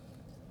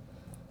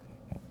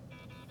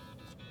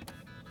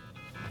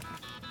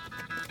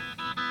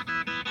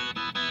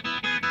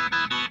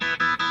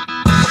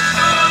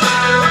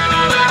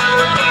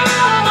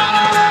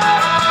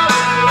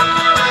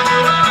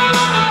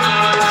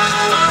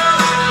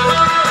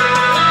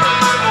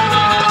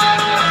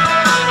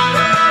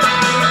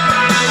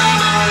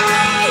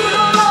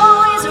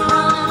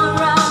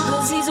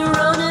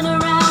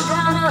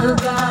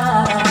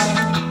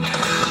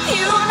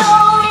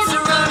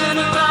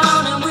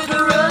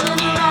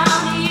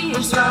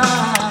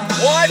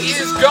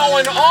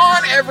going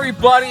on,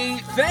 everybody?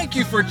 Thank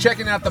you for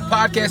checking out the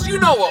podcast. You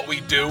know what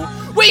we do.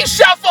 We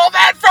shuffle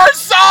that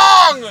first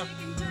song!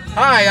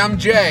 Hi, I'm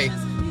Jay.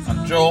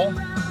 I'm Joel.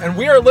 And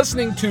we are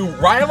listening to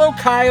Rilo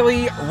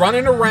Kiley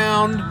Running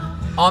Around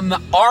on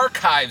the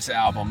Archives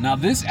album. Now,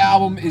 this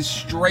album is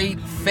straight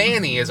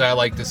fanny, as I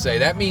like to say.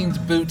 That means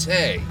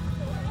bootay.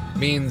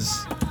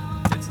 Means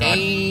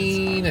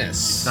anus.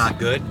 It's not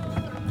good.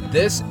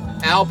 This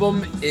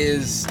album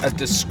is a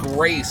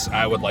disgrace,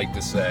 I would like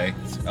to say.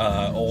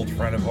 Old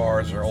friend of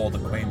ours or old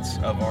acquaintance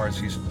of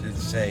ours used to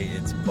say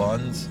it's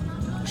buns.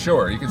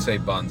 Sure, you can say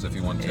buns if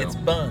you want to. It's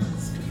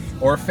buns.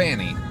 Or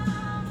fanny.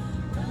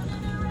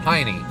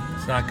 Heiny.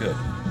 It's not good.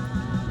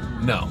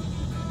 No.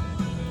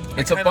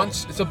 It's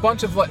a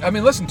bunch of like, I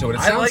mean, listen to it.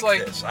 It sounds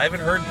like this. I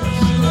haven't heard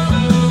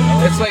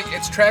this. It's like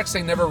it's tracks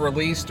they never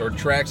released or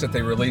tracks that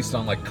they released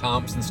on like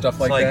comps and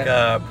stuff It's like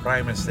that.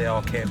 Primus, They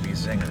All Can't Be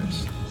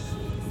Singers.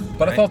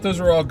 But right? I thought those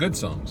were all good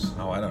songs.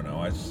 Oh, I don't know.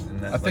 I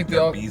think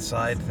the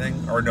B-side thing?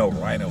 Or no,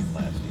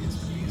 Rhinoplasty is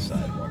the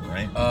B-side one,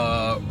 right?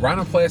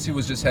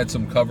 Rhinoplasty had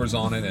some covers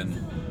on it, and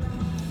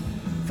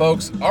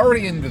folks,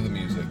 already into the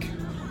music.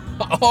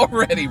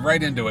 Already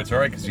right into it. It's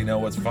alright, because you know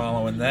what's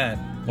following that.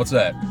 What's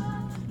that?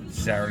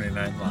 Saturday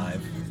Night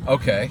Live.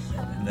 Okay.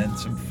 And then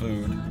some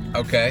food.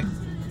 Okay.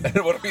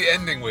 And what are we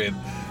ending with?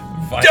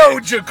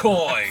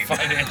 Dogecoin!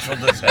 Financial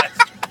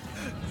disaster.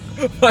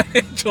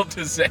 Financial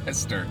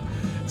disaster.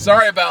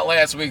 Sorry about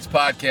last week's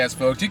podcast,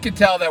 folks. You can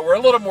tell that we're a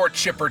little more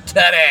chipper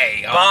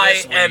today.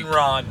 Bye,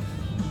 Enron.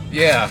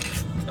 Yeah.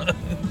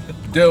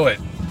 Do it.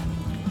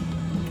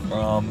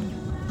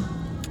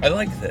 I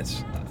like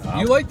this.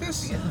 You like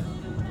this? Yeah.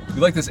 You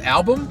like this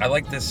album? I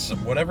like this.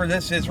 Whatever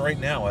this is right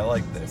now, I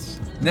like this.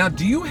 Now,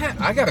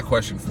 I got a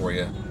question for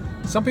you.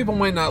 Some people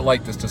might not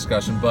like this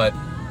discussion, but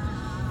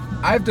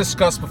I've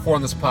discussed before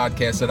on this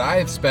podcast that I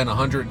have spent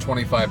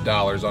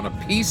 $125 on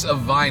a piece of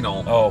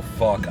vinyl. Oh,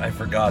 fuck. I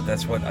forgot.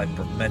 That's what I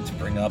meant to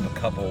bring up a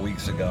couple of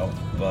weeks ago.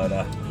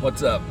 But,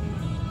 What's up?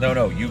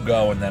 No, you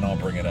go and then I'll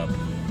bring it up.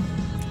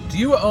 Do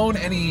you own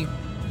any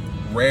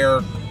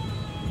rare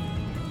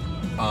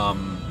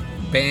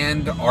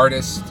band,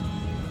 artist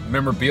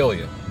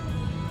memorabilia?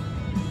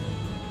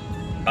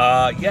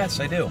 Yes,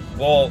 I do.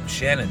 Well,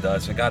 Shannon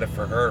does. I got it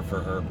for her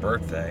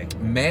birthday.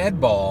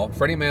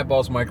 Freddie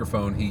Madball's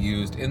microphone he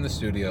used in the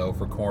studio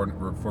for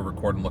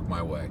recording Look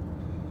My Way.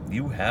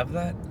 You have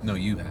that? No,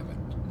 you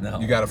haven't. No.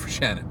 You got it for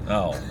Shannon.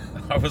 Oh.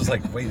 I was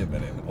like, wait a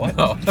minute. What?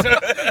 No.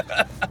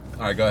 All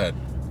right, go ahead.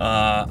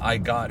 I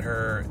got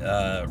her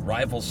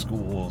Rival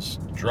Schools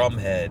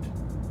drumhead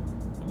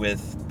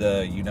with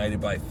the United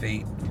by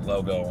Fate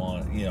logo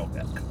on,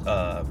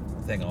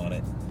 thing on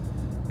it.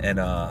 And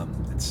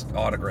it's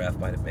autographed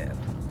by the band.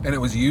 And it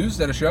was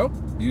used at a show?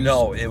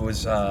 No, it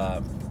was,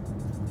 I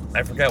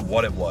forgot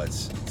what it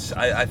was.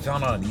 I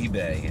found it on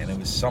eBay, and it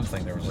was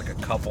something. There was like a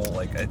couple,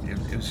 like,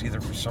 it was either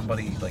for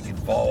somebody, like,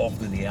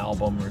 involved in the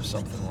album or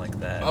something like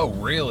that. Oh,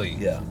 really?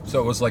 Yeah. So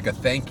it was like a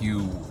thank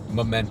you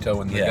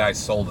memento, and the guy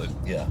sold it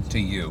to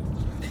you.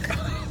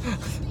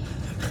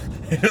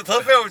 I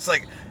love how it's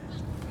like,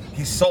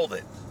 he sold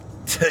it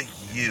to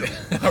you.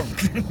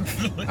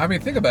 I mean,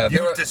 think about it.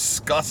 You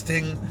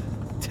disgusting,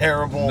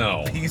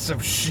 terrible piece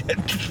of shit.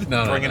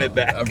 Bringing it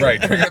back.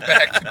 Right, bringing it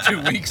back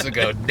 2 weeks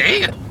ago.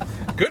 Damn.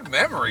 Good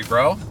memory,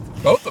 bro.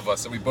 Both of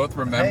us, that we both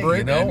remember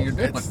it, and you're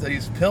doing it's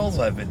these pills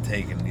I've been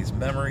taking, these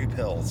memory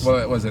pills.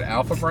 What was it,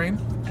 Alpha Brain?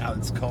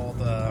 It's called,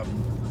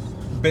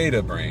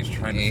 Beta Brain. I was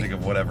trying to think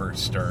of whatever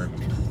Stern,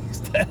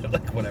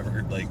 like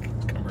whatever,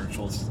 like,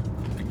 commercials.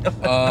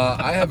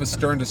 I have a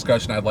Stern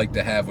discussion I'd like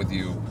to have with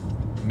you,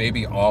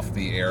 maybe off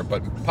the air,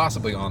 but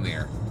possibly on the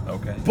air.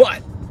 Okay.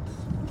 But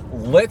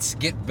let's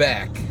get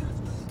back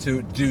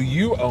to, do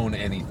you own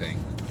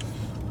anything?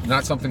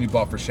 Not something you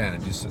bought for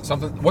Shannon. Just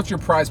something. What's your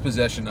prized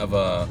possession of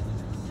a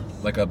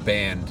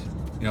band?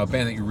 A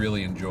band that you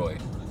really enjoy.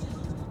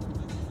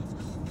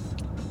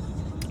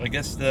 I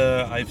guess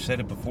I've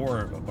said it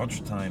before a bunch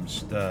of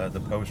times.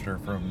 The poster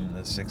from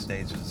the 6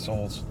 Days of the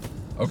Souls.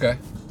 Okay.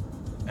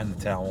 And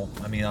the towel.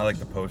 I mean, I like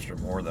the poster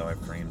more though. I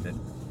framed it.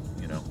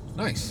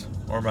 Nice.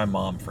 Or my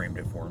mom framed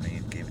it for me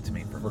and gave it to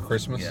me for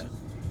Christmas. Yeah.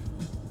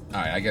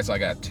 All right. I guess I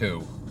got 2.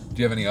 Do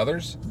you have any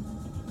others?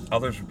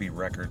 Others would be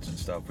records and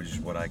stuff, which is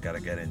what I got to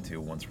get into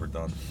once we're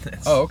done.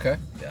 Oh, okay.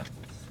 Yeah.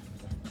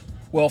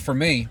 Well, for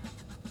me,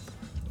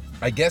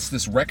 I guess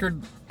this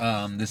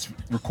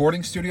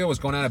recording studio was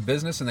going out of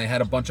business, and they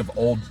had a bunch of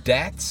old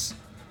DATs.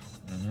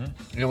 Mm-hmm.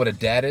 You know what a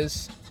DAT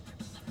is?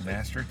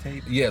 Master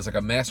tape? Yeah, it's like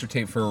a master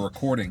tape for a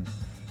recording.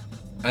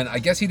 And I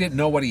guess he didn't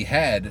know what he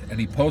had, and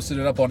he posted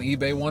it up on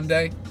eBay one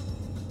day.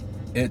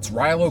 It's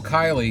Rilo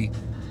Kiley.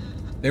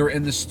 They were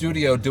in the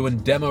studio doing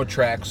demo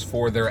tracks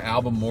for their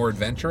album More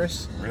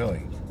Adventurous.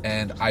 Really?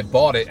 And I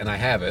bought it, and I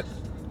have it.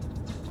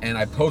 And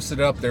I posted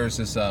it up. There's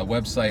this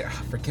website. I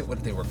forget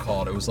what they were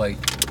called. It was like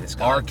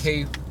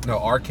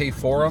RK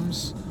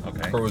Forums.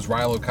 Okay. It was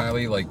Rilo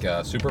Kiley, like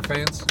super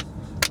fans.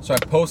 So I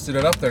posted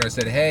it up there. I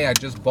said, hey, I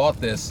just bought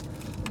this.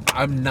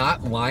 I'm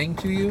not lying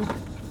to you.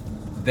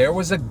 There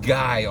was a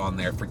guy on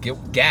there.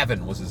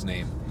 Gavin was his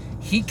name.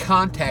 He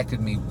contacted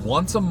me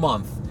once a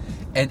month,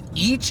 and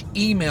each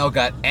email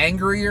got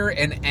angrier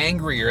and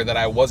angrier that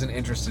I wasn't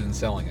interested in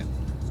selling it.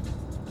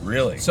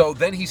 Really? So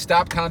then he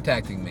stopped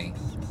contacting me.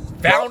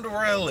 Found where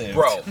I live.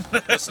 Bro,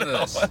 listen to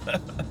this.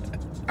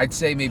 I'd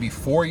say maybe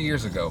 4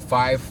 years ago,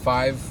 4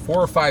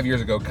 or 5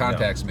 years ago,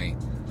 contacts me.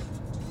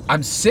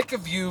 I'm sick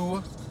of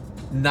you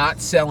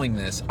not selling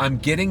this. I'm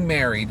getting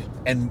married,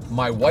 and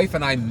my wife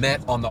and I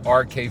met on the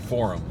RK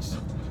forums.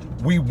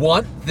 We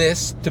want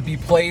this to be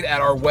played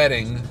at our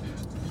wedding,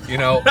 you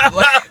know.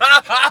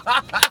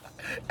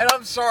 And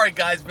I'm sorry,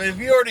 guys, but if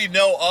you already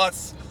know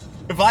us,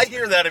 if I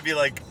hear that, I'd be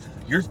like,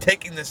 you're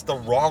taking this the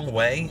wrong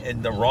way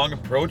and the wrong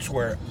approach,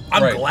 where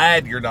I'm Right.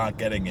 glad you're not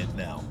getting it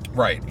now.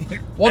 Right.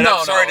 Well, And no,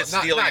 I'm sorry no, to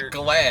steal not your-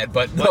 glad,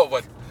 but no,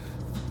 but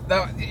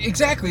no,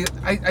 exactly.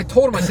 I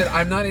told him, I said,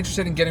 I'm not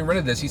interested in getting rid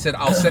of this. He said,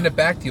 I'll send it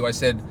back to you. I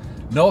said,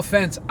 no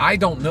offense, I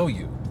don't know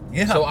you.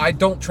 Yeah. So I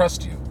don't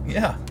trust you.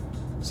 Yeah.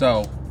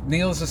 So,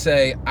 needless to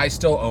say, I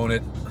still own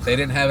it. They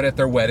didn't have it at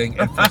their wedding.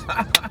 And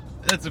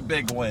That's a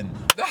big win.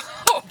 no,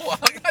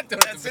 I'm not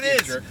doing Yes, it.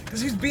 it is.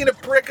 Because he's being a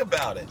prick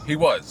about it. He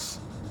was.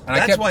 And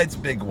That's why it's a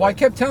big win. Well, I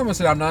kept telling him, I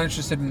said, I'm not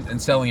interested in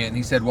selling it. And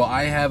he said, well,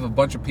 I have a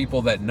bunch of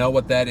people that know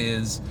what that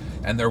is,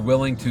 and they're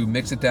willing to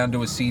mix it down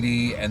to a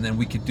CD, and then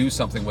we could do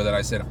something with it.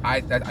 I said,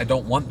 I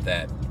don't want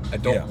that. I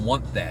don't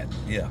want that.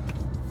 Yeah.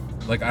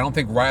 Like, I don't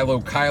think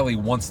Rilo Kiley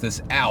wants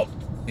this out,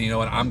 you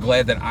know, and I'm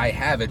glad that I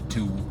have it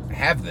to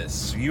have this.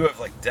 So you have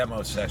like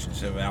demo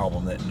sessions of an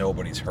album that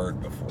nobody's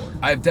heard before.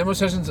 I have demo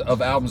sessions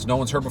of albums no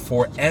one's heard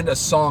before, and a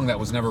song that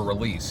was never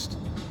released.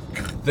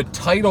 The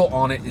title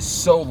on it is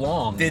so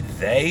long. Did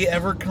they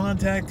ever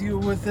contact you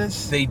with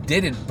this? They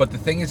didn't, but the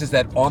thing is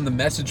that on the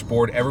message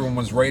board, everyone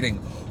was rating,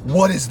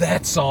 what is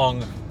that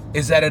song?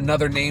 Is that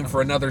another name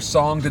for another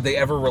song? Did they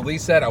ever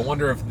release that? I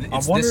wonder if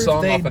it's this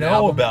song if off they an know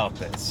album. about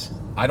this.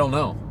 I don't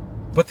know.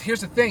 But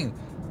here's the thing.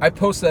 I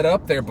posted that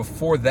up there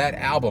before that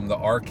album, the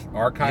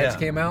Archives, Yeah.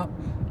 came out,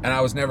 and I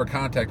was never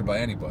contacted by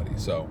anybody.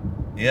 So,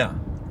 Yeah.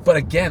 but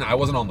again, I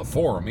wasn't on the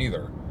forum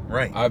either.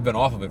 Right. I've been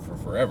off of it for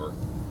forever.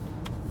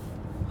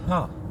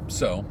 Huh.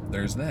 So,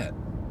 there's that.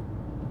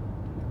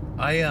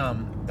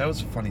 That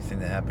was a funny thing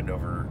that happened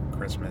over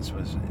Christmas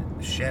was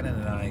Shannon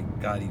and I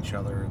got each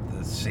other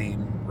the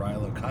same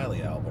Rilo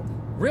Kiley album,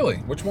 Really?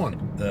 Which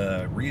one?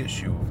 the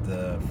reissue of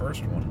the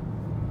first one.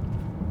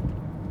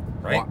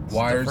 Right? It's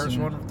Wires the first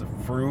and- one with the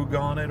Frug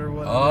on it or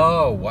whatever.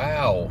 Oh,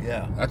 wow.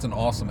 Yeah. That's an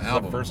awesome It's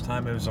album. the first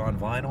time it was on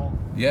vinyl,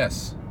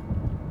 Yes.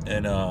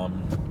 and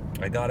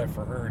I got it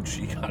for her and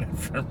she got it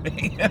for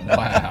me.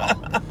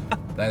 Wow.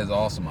 That is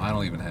awesome. I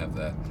don't even have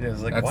that. Yeah, I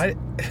was like, That's-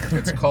 why?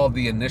 It's called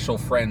the Initial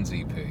Friends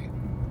EP.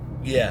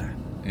 Yeah.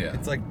 Yeah.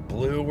 It's like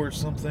blue or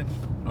something.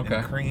 Okay.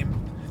 And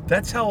cream.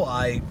 That's how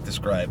I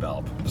describe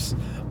albums.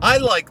 I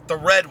like the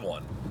red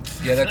one.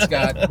 Yeah, it's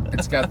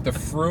got the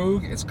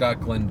Frug, it's got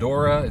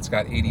Glendora, it's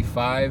got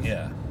 85.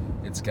 Yeah.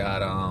 It's got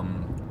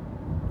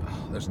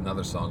there's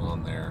another song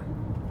on there.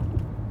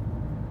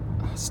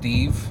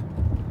 Steve.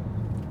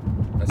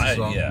 That's the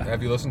song. yeah.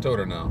 Have you listened to it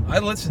or no? I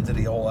listened to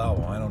the whole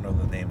album. I don't know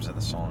the names of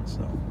the songs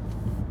though.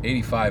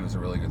 85 is a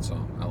really good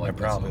song. I like I that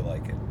probably song.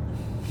 like it.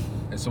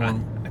 It's the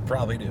one. I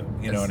probably do.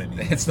 You know what I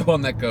mean? It's the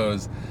one that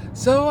goes,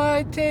 so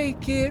I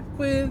take it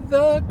with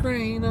a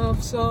grain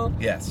of salt.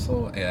 Yes.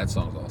 Oh, yeah, that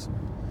song's awesome.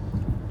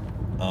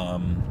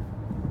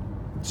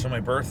 So my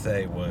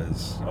birthday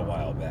was a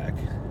while back.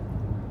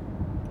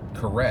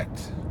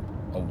 Correct.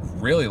 A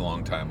really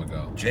long time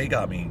ago. Jay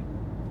got me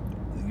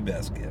the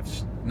best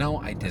gifts. No,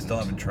 I I didn't. still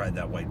haven't tried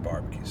that white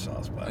barbecue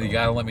sauce, by the You way.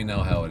 gotta let me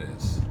know how it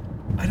is.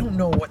 I don't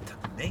know what to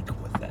make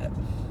with that.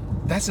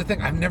 That's the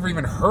thing. I've never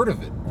even heard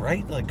of it.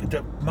 Right? Like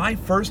my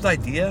first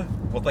idea,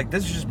 well, like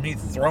this is just me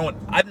throwing.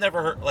 I've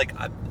never heard. Like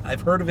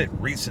I've heard of it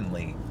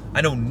recently.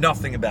 I know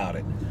nothing about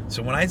it.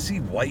 So when I see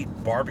white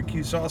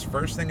barbecue sauce,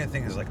 first thing I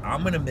think is like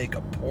I'm gonna make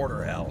a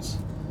porterhouse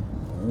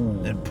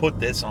Ooh. and put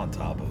this on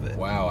top of it.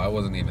 Wow, I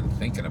wasn't even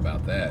thinking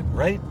about that.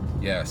 Right?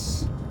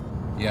 Yes.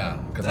 Yeah.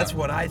 Cause That's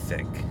what I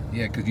think.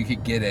 Yeah, because you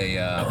could get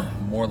a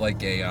more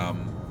like a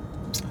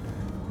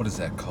what is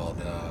that called?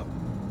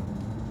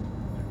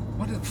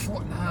 What is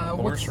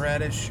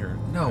Horseradish or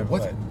No,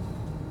 what?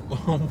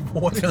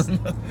 what is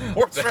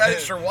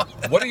Horseradish or what?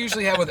 what do you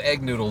usually have with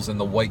egg noodles and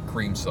the white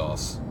cream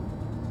sauce?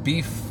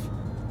 Beef?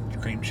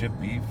 Cream chip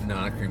beef, No,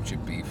 not cream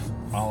chip beef.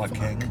 a la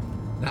king,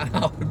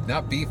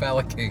 Not beef a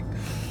la king.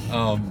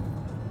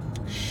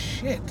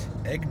 Shit.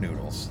 egg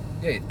noodles.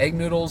 Yeah, egg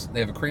noodles. They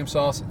have a cream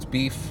sauce. It's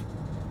beef,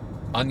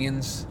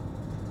 onions.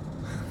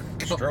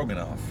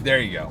 Stroganoff. There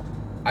you go.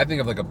 I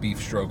think of like a beef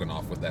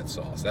stroganoff with that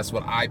sauce. That's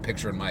what I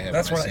picture in my head.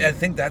 That's when what I see I it.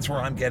 think. That's where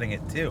I'm getting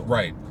it too.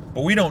 Right.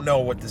 But we don't know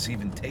what this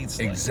even tastes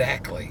like.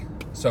 Exactly.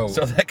 So,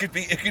 So that could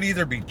be. It could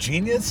either be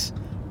genius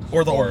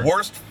or the Or-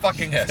 worst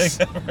fucking Yes.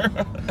 thing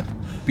ever.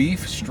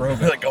 beef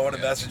stroganoff. Like go on a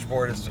message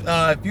board is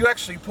if you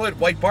actually put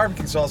white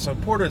barbecue sauce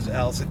on porter's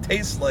house, it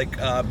tastes like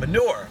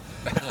manure.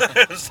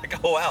 It's like,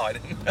 oh wow, I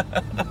didn't.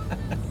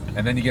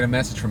 And then you get a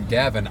message from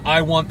Gavin.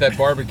 I want that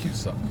barbecue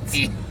sauce.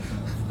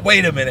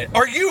 Wait a minute.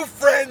 Are you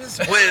friends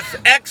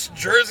with X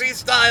Jersey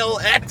Style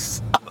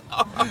X?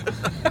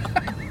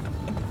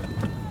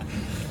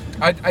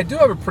 I do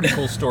have a pretty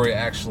cool story,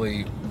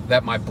 actually,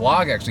 that my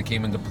blog actually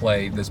came into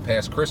play this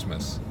past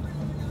Christmas.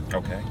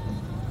 Okay.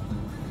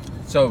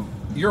 So,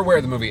 you're aware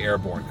of the movie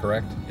Airborne,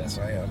 correct? Yes,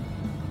 I am.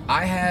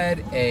 I had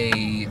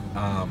a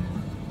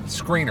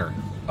screener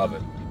of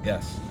it.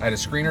 Yes. I had a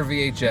screener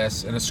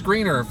VHS, and a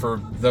screener,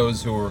 for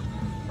those who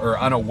are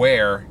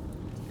unaware,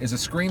 is a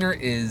screener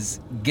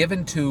is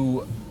given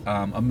to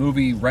a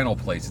movie rental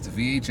place. It's a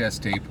VHS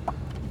tape.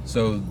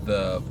 So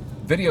the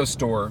video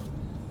store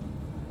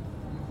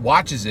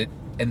watches it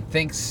and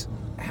thinks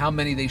how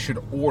many they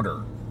should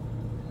order.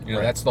 You know,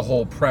 Right. that's the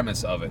whole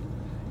premise of it.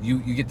 You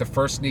get the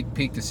first sneak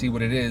peek to see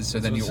what it is, so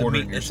then you order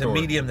it in your It's store. a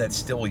medium that's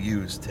still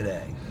used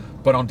today.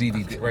 But on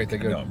DVD, right? They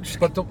go, No, I'm just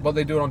but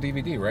they do it on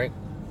DVD, right?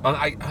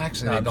 I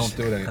actually No, they I'm don't just-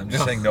 do it anymore. I'm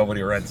just saying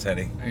nobody rents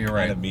any. You're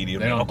right. Kind of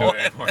medium. They don't do it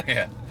anymore.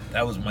 Yeah.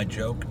 That was my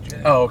joke,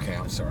 Jay. Oh, okay.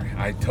 I'm sorry.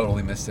 I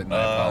totally missed it, and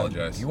I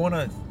apologize. You want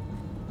to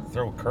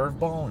throw a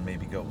curveball and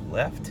maybe go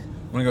left?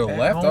 Want to go back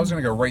left? I was home?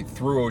 going to go right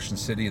through Ocean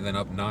City and then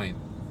up 9th.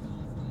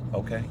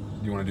 Okay.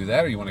 You want to do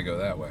that, or you want to go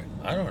that way?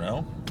 I don't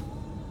know.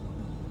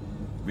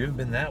 We haven't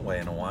been that way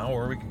in a while,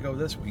 or we could go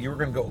this way. You were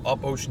going to go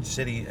up Ocean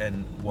City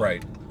and what?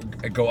 Right.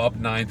 I go up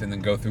 9th and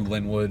then go through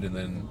Linwood and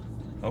then.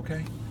 Okay.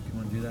 You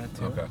want to do that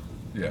too? Okay.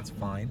 Yeah. That's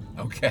fine.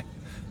 Okay.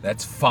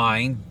 That's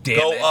fine. Damn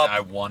Go it. up. I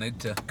wanted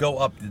to. Go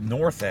up the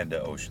north end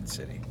of Ocean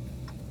City.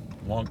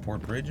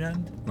 Longport Bridge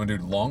end? You want to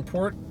do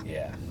Longport?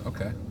 Yeah.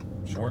 Okay.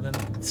 More than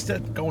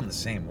instead going the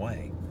same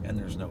way, and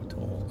there's no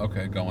toll.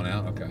 Okay. Going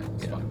out? Okay.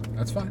 That's Yeah. fine.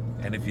 That's fine.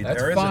 And if you That's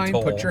there is fine. a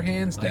toll, Put your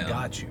hands down. I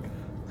got you.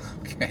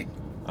 Okay.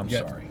 I'm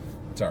Yeah. sorry.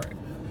 It's all right.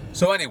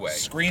 So anyway.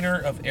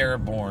 Screener of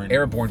Airborne.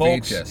 Airborne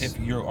Folks, VHS. if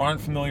you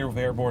aren't familiar with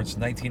Airborne, it's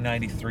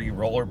 1993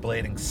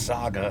 rollerblading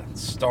saga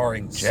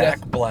starring Jack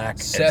Black and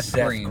Seth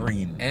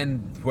Green.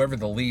 And whoever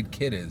the lead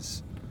kid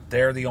is.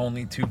 They're the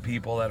only two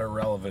people that are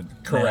relevant.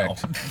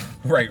 Correct. now.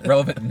 Right,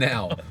 relevant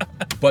now.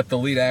 But the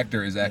lead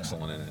actor is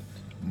excellent in it.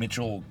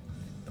 Mitchell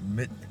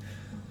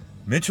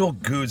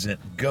Guzin.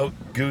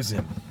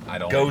 Guzin. I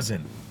don't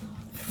Gozin.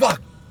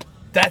 Fuck.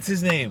 That's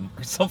his name.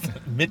 Or something.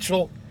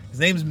 Mitchell. His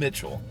name's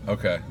Mitchell.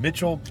 Okay.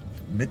 Mitchell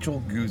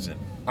Guzin.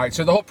 All right,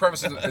 so the whole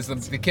premise is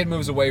the kid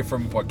moves away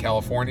from, what,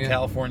 California?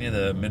 California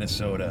to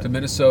Minnesota. To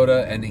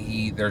Minnesota, and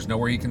there's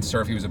nowhere he can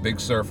surf. He was a big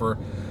surfer.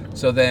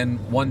 So then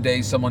one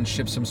day someone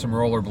ships him some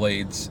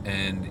rollerblades,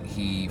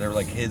 and They're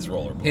like his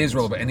rollerblades. his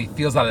rollerblade, and he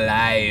feels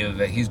alive.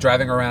 He's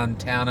driving around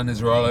town on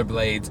his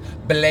rollerblades,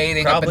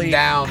 blading Probably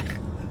up and down.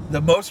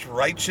 The most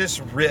righteous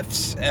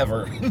riffs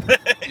ever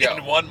Yo.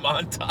 in one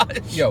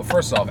montage. Yo,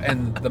 first off,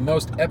 and the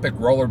most epic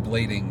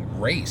rollerblading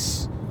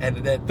race. And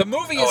then The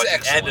movie is at the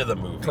excellent. end of the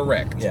movie.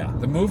 Correct. Yeah.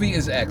 The movie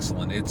is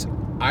excellent.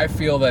 I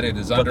feel that it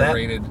is But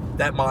underrated.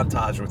 That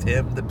montage with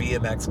him, the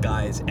BMX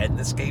guys, and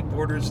the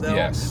skateboarders, though,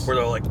 Yes. where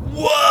they're like,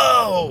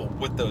 "Whoa!"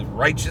 with the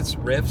righteous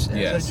riffs. And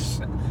Yes.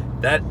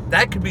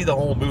 that could be the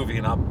whole movie,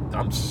 and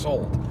I'm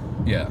sold.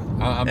 Yeah,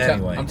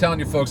 Anyway. I'm telling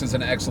you, folks, it's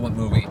an excellent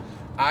movie.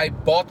 I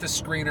bought the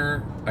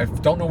screener. I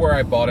don't know where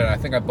I bought it. I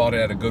think I bought it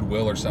at a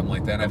Goodwill or something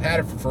like that. And I've had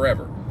it for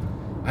forever.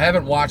 I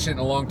haven't watched it in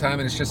a long time,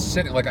 and it's just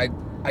sitting. Like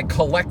I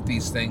collect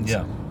these things,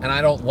 Yeah. and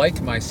I don't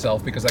like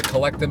myself because I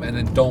collect them and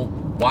then don't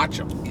watch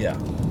them. Yeah.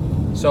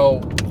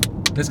 So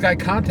this guy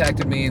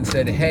contacted me and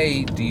said,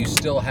 "Hey, do you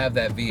still have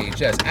that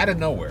VHS?" Out of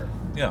nowhere.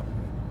 Yeah.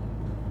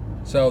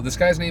 So this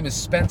guy's name is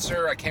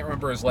Spencer. I can't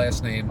remember his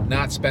last name.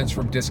 Not Spence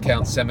from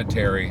Discount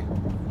Cemetery.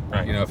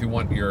 Right. You know, if you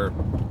want your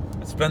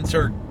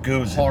Spencer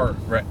Goose. horror,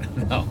 right?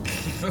 No.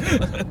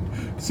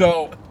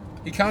 So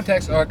he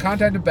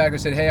contacted back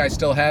and said, "Hey, I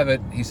still have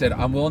it." He said,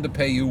 "I'm willing to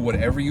pay you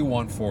whatever you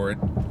want for it."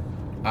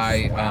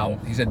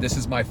 He said, "This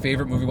is my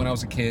favorite movie when I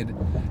was a kid,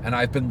 and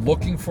I've been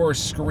looking for a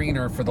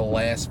screener for the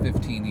last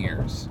 15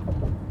 years."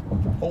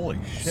 Holy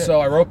shit. So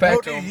I wrote back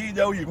How to did him. he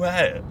know you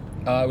had it?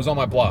 It was on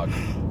my blog.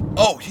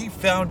 Oh, he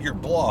found your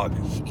blog.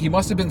 He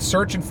must have been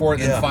searching for it,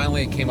 Yeah. and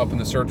finally it came up in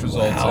the search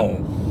results. Wow.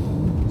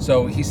 And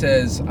so he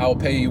says, "I will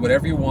pay you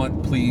whatever you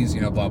want, please,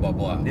 blah, blah,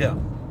 blah." Yeah.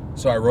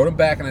 So I wrote him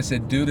back and I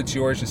said, "Dude, it's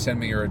yours. Just send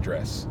me your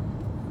address."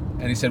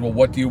 And he said, "Well,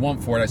 what do you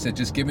want for it?" I said,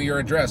 "Just give me your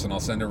address and I'll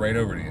send it right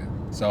over to you."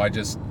 So I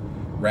just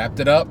wrapped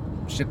it up,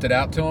 shipped it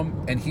out to him,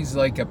 and he's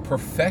like a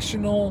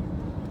professional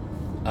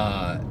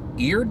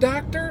ear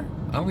doctor.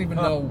 I don't even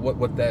know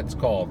what that's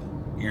called.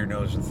 Ear,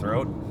 nose, and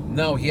throat.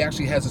 No, he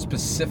actually has a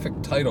specific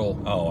title.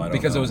 Oh, I don't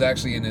because know. it was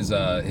actually in his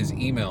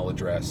email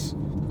address.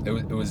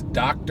 It was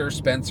Dr.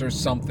 Spencer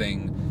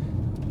something.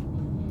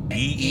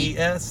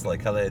 EES,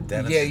 like how they had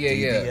dentists. Yeah.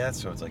 DDS,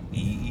 so it's like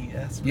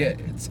EES. Yeah,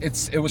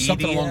 it was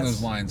something along EDS?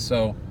 those lines.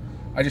 So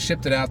I just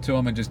shipped it out to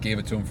him and just gave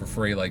it to him for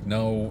free, like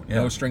no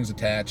strings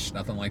attached,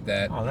 nothing like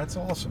that. Oh, that's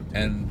awesome. Dude.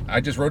 And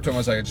I just wrote to him. I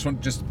was like,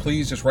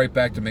 please just write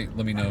back to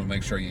let me know,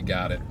 make sure you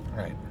got it.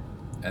 Right.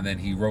 And then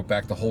he wrote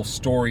back the whole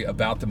story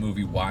about the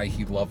movie, why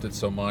he loved it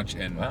so much,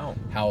 and Wow.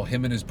 how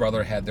him and his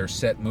brother had their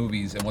set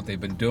movies, and what they've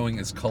been doing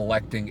is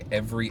collecting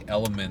every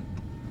element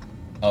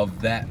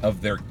of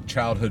their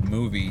childhood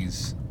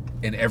movies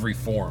in every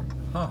form.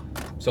 Huh.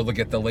 So they'll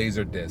get the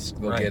laser disc,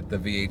 they'll Right. get the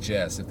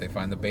VHS. If they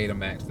find the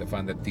Betamax, they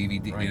find the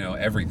DVD. Right.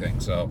 Everything.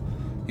 So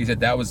he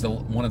said that was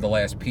one of the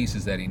last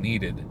pieces that he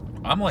needed.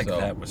 I'm like So-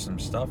 that with some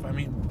stuff. I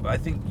mean, I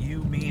think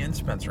you, me, and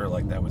Spencer are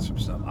like that with some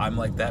stuff. I'm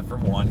like that for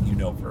one,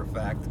 for a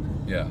fact.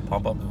 Yeah.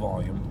 Pump up the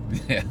volume.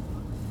 Yeah.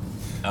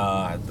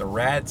 The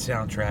Rad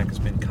soundtrack has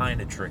been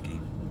kind of tricky.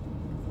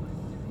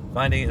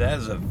 Finding that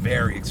is a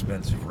very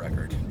expensive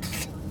record.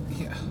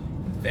 Yeah.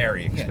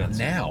 Very Yeah. expensive.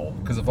 Now,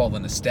 because of all the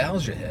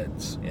nostalgia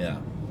heads. Yeah.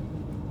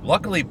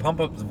 Luckily,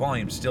 Pump Up the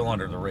Volume's still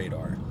under the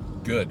radar.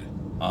 Good.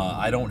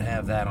 I don't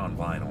have that on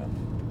vinyl.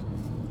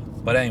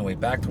 But anyway,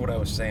 back to what I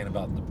was saying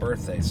about the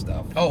birthday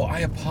stuff. Oh, I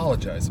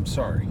apologize. I'm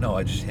sorry. No,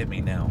 it just hit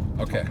me now.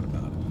 Okay. Talking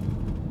about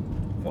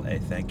it. Well, hey,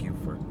 thank you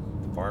for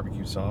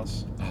barbecue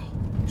sauce. Oh,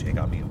 Jay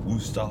got me a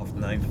Wusthof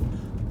knife.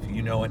 If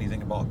you know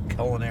anything about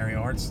culinary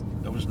arts,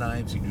 those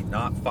knives you do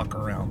not fuck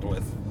around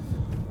with.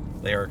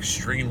 They are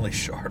extremely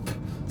sharp.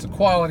 it's a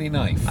quality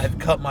knife. I've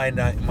cut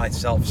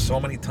myself so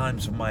many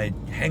times with my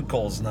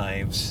Henkel's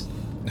knives.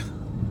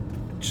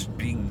 Just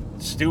being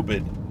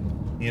stupid.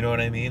 You know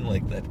what I mean?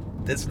 Like that.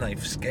 This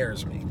knife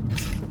scares me.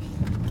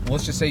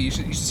 Let's just say you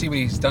should see what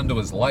he's done to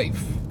his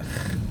life.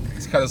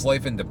 He's cut his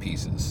life into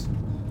pieces.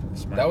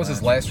 That was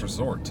his last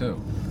resort too.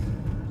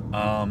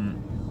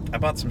 I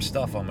bought some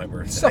stuff on my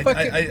birthday. Stuff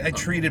I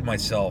treated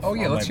myself Oh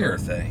yeah, on let's my hear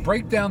birthday. it.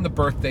 Break down the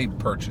birthday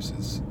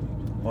purchases.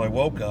 Well, I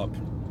woke up.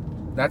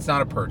 That's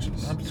not a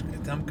purchase.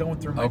 I'm going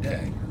through my Okay.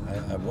 day.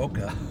 I woke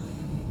up,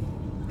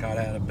 got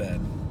out of bed,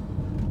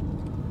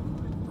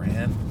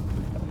 ran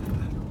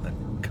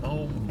the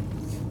comb.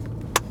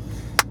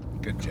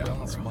 Good job.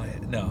 bro.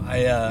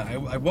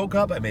 I woke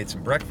up. I made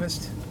some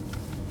breakfast.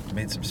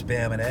 Made some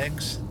spam and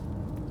eggs.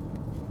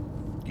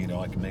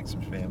 I can make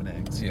some spam and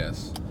eggs.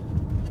 Yes.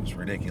 It was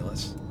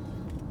ridiculous.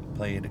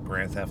 Played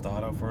Grand Theft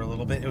Auto for a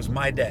little bit. It was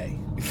my day.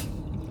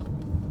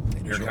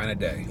 Your kind of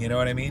day. You know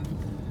what I mean?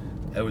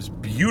 It was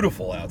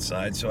beautiful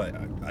outside, so I So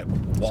I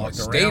walked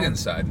stayed around.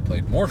 inside and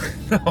played more.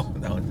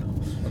 No.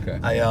 Okay.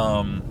 I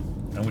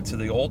went to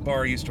the old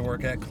bar I used to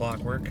work at,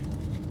 Clockwork.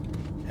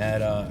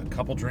 Had a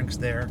couple drinks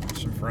there with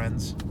some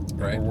friends that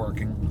Right. were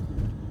working.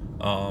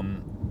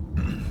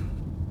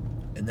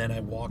 And then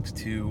I walked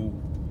to...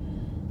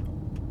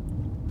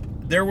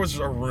 There was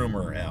a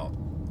rumor out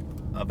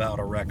about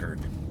a record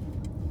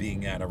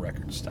being at a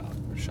record shop.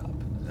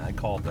 And I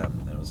called them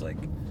and I was like,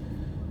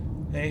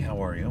 hey,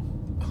 how are you?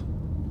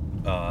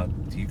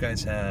 Do you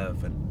guys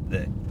have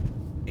the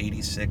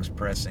 86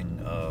 pressing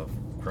of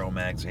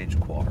Cro-Mag's Age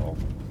of Quarrel?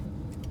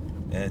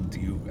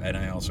 And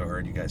I also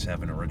heard you guys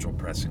have an original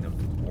pressing of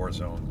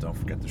Warzone. Don't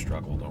forget the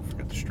struggle. Don't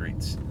forget the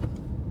streets.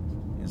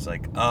 He's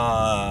like,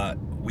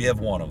 we have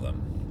one of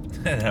them.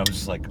 And I was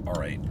just like, all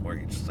right, or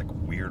you're just like a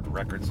weird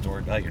record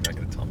store guy. You're not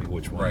going to tell me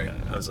which one. Right.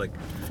 I was like,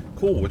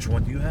 cool. Which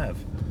one do you have?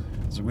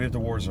 So we have the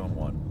Warzone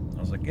one.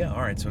 I was like, yeah,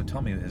 all right. So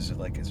tell me, is it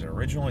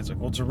original? He's like,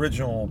 well, it's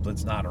original, but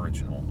it's not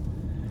original.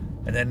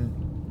 And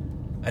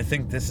then I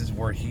think this is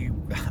where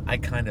I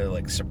kind of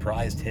like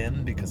surprised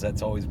him because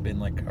that's always been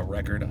like a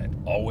record I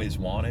always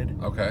wanted.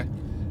 Okay.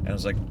 And I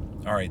was like,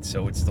 all right,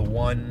 so it's the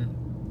one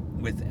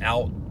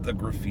without the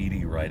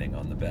graffiti writing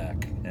on the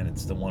back, and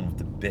it's the one with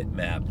the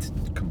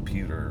bit-mapped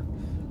computer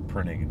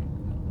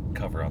printing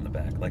cover on the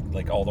back.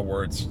 Like all the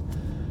words.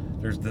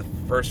 There's the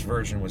first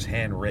version was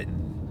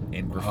handwritten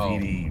in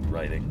graffiti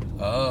writing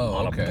Oh,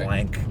 on okay. a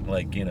blank,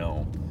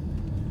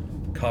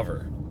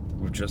 cover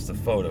with just the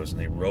photos, and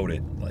they wrote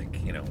it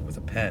with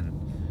a pen.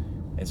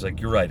 It's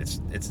like, you're right,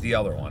 it's the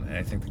other one. And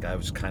I think the guy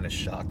was kind of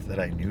shocked that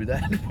I knew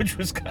that, which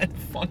was kind of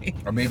funny.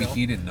 Or maybe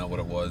he didn't know what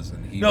it was,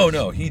 and he.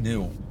 No, he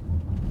knew.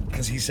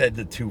 Because he said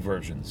the two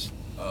versions.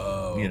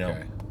 Oh, okay. You know.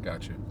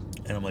 Gotcha.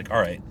 And I'm like, all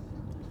right.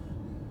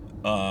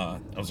 I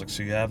was like,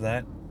 so you have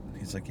that?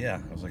 He's like, yeah.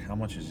 I was like, how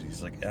much is it?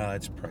 He's like,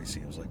 it's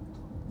pricey. I was like,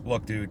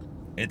 look, dude,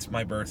 it's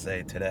my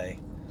birthday today.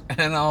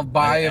 And I'll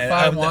buy if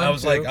I want.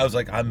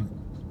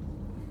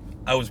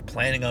 I was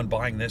planning on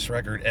buying this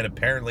record and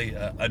apparently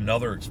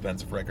another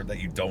expensive record that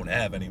you don't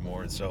have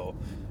anymore. So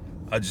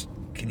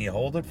can you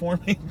hold it for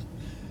me?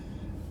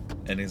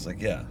 And he's like,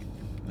 yeah.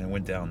 And I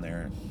went down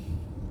there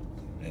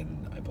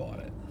and I bought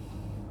it.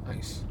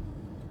 Nice.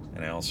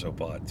 And I also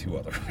bought two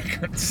other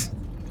records.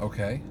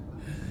 Okay.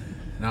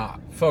 Now,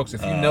 folks,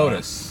 if you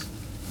notice,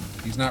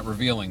 he's not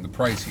revealing the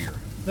price here.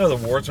 No, the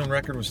Warzone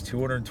record was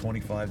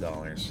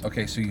 $225.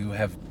 Okay, so you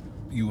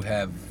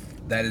have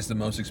that is the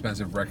most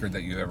expensive record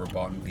that you ever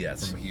bought.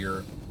 Yes. From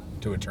here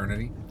to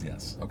eternity.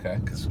 Yes. Okay.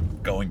 Because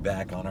going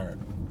back on our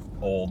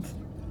old,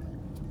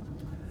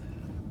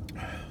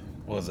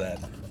 what was that,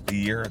 a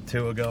year or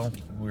two ago,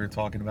 we were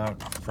talking about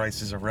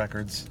prices of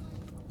records.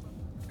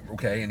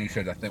 Okay, and you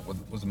said I think what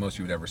was the most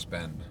you would ever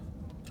spend?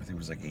 I think it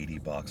was like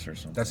 $80 or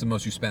something. That's the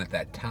most you spent at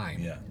that time.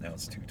 Yeah, now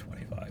it's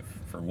 $225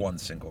 for one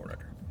single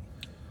record.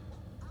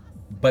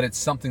 But it's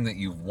something that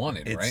you've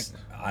wanted, right?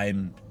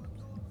 I'm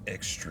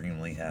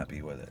extremely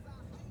happy with it.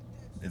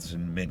 It's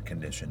in mint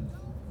condition.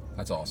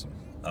 That's awesome.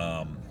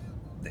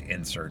 The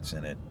inserts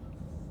in it,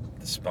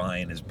 the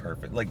spine is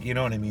perfect. Like, you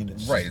know what I mean?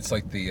 Right, it's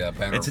like the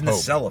banner It's of in the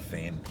hope.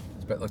 cellophane.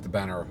 It's like the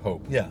Banner of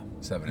Hope. Yeah.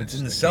 7-inch. It's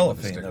in the that came with a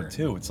cellophane though sticker.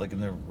 too. It's like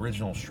in the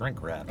original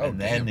shrink wrap, Oh, and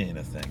then damn. in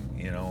a thing,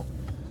 you know.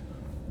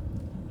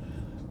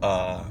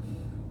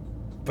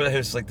 But it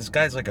was like this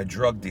guy's like a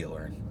drug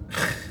dealer.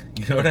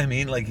 You know what I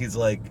mean? Like he's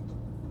like,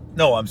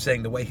 no, I'm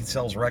saying the way he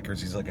sells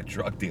records, he's like a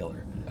drug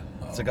dealer.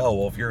 It's like, oh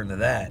well, if you're into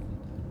that,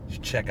 you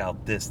should check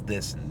out this,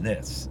 this, and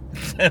this.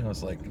 And I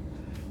was like,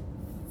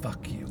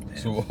 fuck you, man.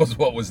 So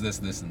what was this,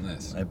 and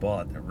this? I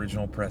bought the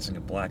original pressing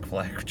of Black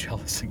Flag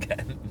Jealous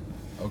Again.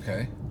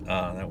 Okay.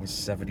 That was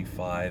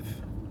 $75.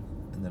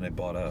 And then I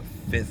bought a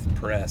 5th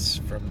press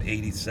from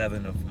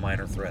 '87 of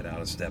Minor Threat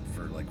Out of Step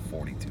for like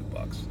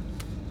 $42.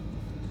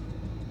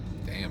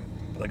 Damn.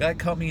 But the guy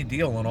cut me a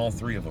deal on all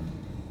 3 of them.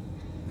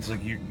 It's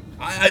like,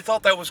 I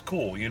thought that was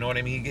cool, you know what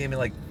I mean? He gave me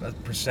like a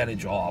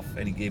percentage off,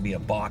 and he gave me a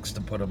box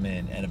to put them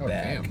in and a Oh,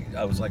 bag. damn.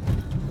 I was like,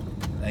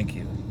 thank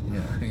you.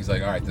 Yeah. He's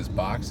like, all right, this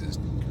box is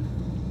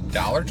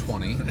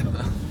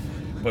 $1.20.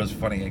 But it's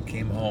funny, I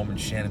came home and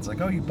Shannon's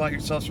like, oh, you bought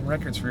yourself some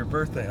records for your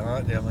birthday,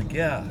 huh? And I'm like,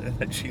 yeah. And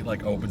then she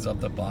like opens up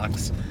the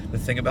box. The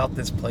thing about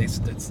this place,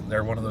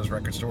 they're one of those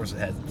record stores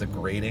that has the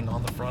grading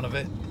on the front of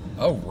it.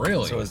 Oh,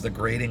 really? So it's the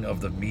grading of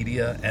the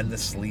media and the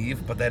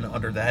sleeve, but then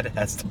under that it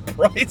has the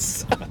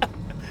price.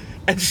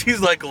 And she's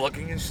like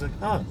looking and she's like,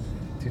 huh,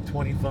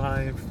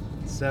 $225,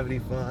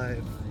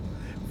 $75,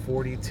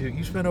 $42.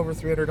 You spent over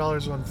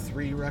 $300 on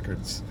 3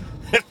 records.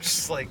 I'm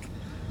just like,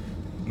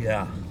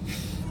 yeah.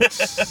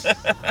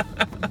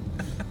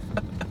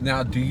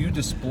 Now, do you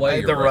display I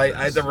had your to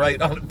records?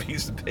 write on a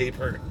piece of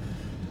paper,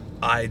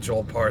 I,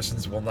 Joel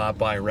Parsons, will not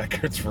buy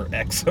records for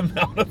X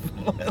amount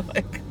of money.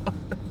 Like,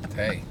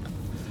 Hey.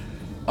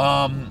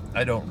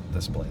 I don't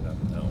display them,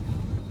 no.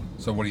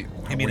 So what do you...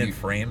 You mean in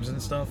frames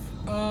and stuff?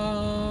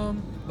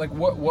 Like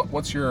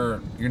what's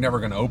your... You're never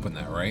going to open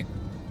that, right?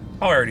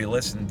 Oh, I already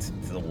listened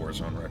to the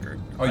Warzone record.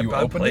 Oh, you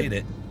I opened played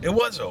it? it? It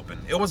was open.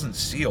 It wasn't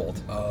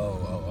sealed.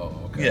 Oh,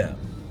 okay. Yeah.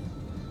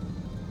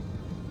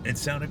 It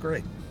sounded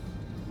great.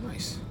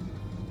 Nice.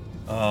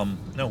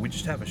 No, we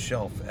just have a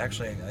shelf.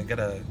 Actually, I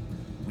gotta...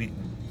 We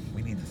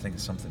need to think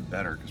of something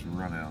better because we're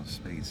running out of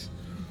space.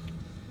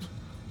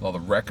 Well, the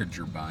records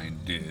you're buying,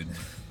 dude.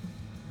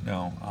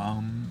 No,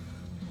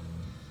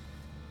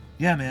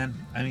 yeah, man.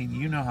 I mean,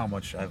 you know how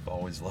much I've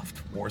always loved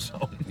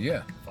Warzone.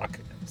 Yeah. Fuck,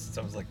 since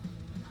I was like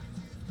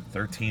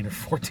 13 or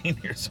 14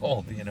 years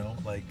old, you know?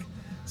 Like,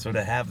 so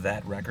to have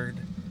that record...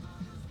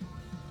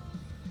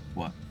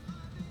 What?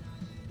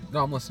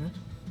 No, I'm listening.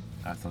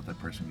 I thought that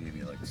person gave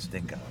you like a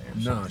stink eye or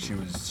No,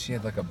 something. she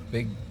had like a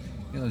big,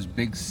 you know, those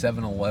big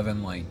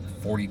 7-Eleven like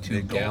 42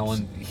 Big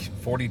gallon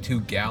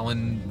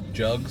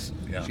jugs.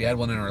 Yeah. She had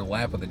one in her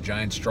lap with a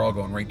giant straw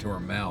going right to her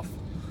mouth.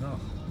 No.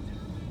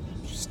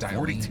 Styling.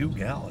 42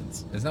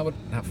 gallons. Isn't that what?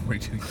 Not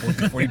 42.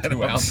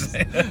 42 I'm ounces.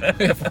 saying.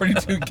 Yeah,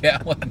 42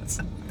 gallons.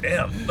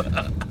 Damn.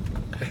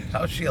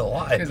 How's she She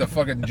alive? has a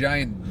fucking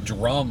giant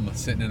drum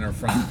sitting in her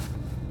front.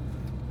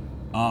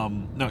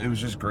 No, it was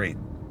just great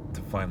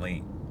to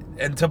finally,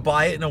 and to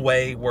buy it in a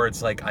way where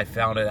it's like I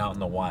found it out in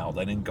the wild.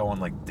 I didn't go on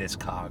like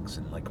Discogs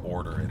and like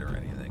order it or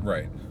anything.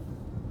 Right.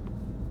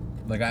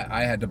 Like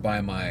I had to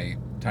buy my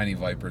Tiny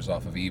Vipers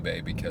off of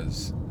eBay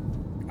because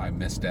I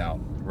missed out.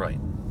 Right.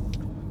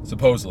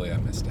 Supposedly I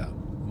missed out.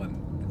 When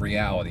in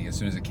reality, as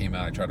soon as it came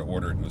out, I tried to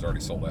order it and it was already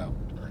sold out.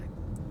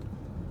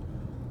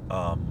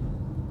 Right.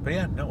 But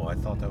yeah, no, I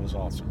thought that was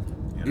awesome.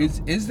 You know?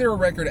 Is there a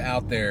record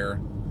out there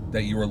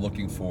that you are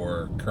looking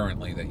for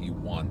currently that you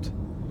want?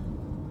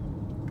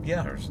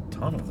 Yeah, there's a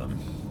ton of them.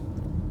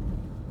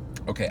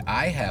 Okay,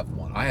 I have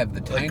one. I have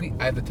the Tiny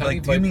Like,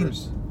 do you mean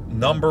Vipers.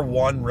 number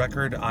one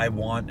record I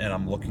want and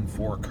I'm looking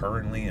for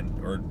currently,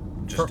 or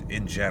just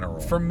in general?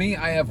 For me,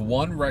 I have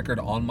one record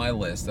on my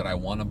list that I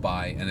want to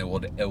buy, and it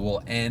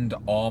will end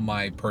all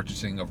my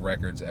purchasing of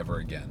records ever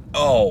again.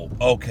 Oh,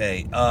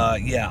 okay.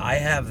 Yeah, I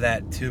have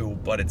that too,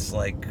 but it's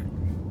like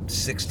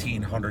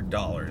 $1,600.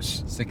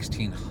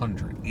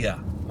 1,600. Yeah,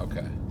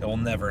 Okay. that will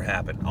never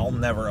happen. I'll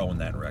never own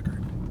that record.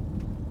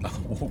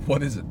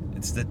 What is it?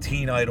 It's the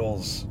Teen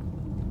Idols.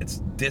 It's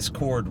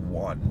Discord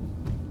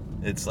 1.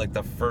 It's like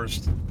the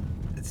first.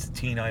 It's the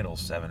Teen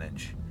Idols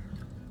 7-inch,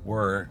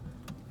 where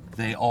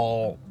they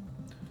all.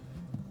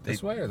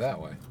 This way or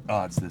that way?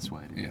 Oh, it's this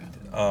way.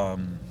 Yeah.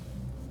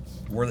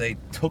 Where they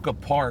took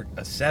apart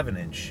a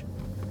 7-inch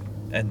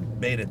and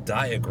made a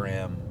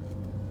diagram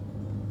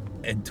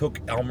and took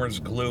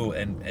Elmer's glue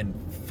and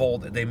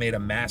folded. They made a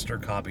master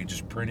copy,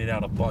 just printed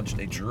out a bunch.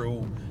 They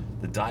drew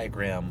the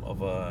diagram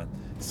of a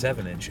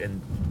 7-inch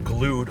and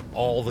glued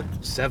all the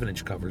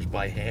 7-inch covers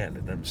by hand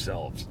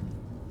themselves.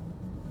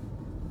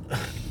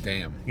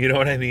 Damn. You know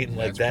what I mean?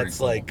 Like, That's pretty that's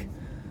cool. like,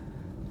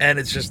 and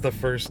it's just the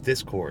first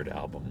Discord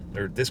album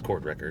or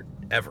Discord record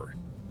ever.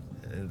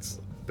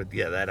 But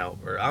yeah, that out.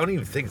 Or I don't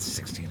even think it's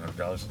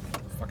 $1,600.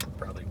 Fucking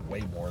probably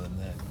way more than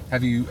that.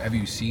 Have you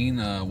seen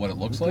what it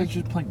looks They're like?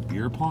 just playing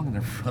beer pong in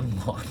their front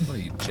lawn. What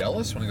are you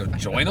jealous? Want to go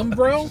join them,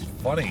 bro? It's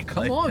funny.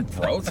 Come Like, on,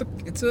 bro.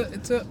 It's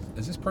a.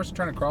 Is this person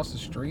trying to cross the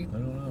street? I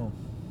don't know.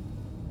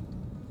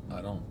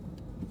 I don't.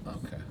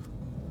 Okay.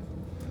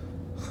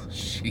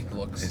 She They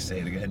looks.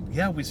 say it again.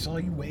 Yeah, we saw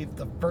you wave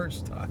the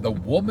first time. The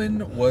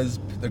woman was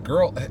the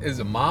girl. Is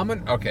a mom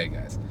and okay,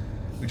 guys.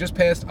 We just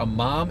passed a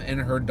mom and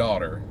her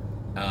daughter.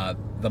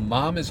 The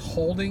mom is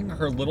holding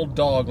her little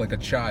dog like a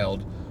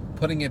child,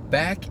 putting it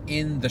back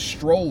in the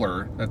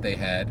stroller that they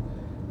had,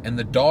 and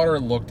the daughter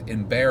looked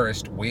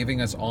embarrassed,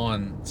 waving us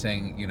on,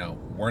 saying,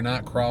 we're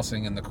not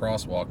crossing in the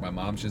crosswalk. My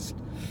mom's just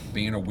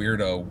being a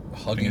weirdo,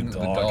 hugging the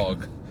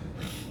dog.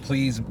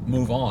 Please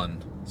move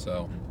on.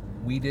 So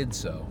we did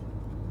so.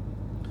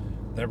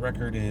 That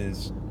record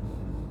is,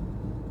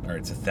 or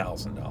it's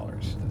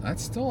 $1,000.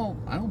 That's still,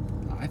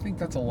 I think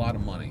that's a lot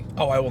of money.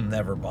 Oh, I will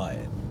never buy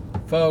it.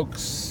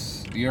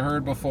 Folks, you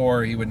heard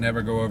before he would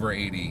never go over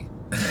 80.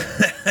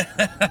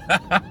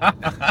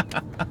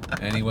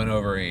 And he went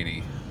over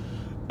 80.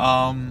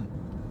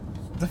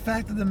 The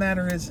fact of the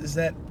matter is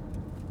that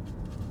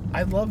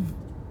I love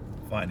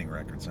finding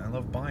records and I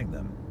love buying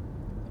them.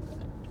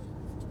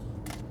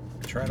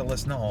 I try to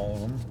listen to all of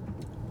them.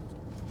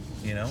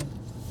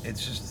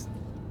 It's just,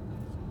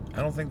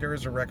 I don't think there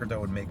is a record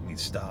that would make me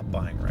stop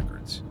buying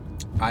records.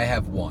 I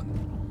have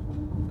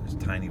one. There's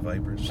Tiny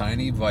Vipers.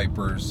 Tiny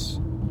Vipers,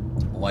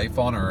 Life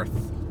on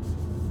Earth,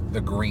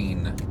 the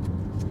green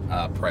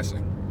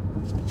pressing.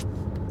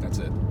 That's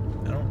it.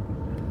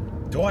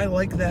 Do I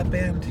like that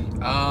band?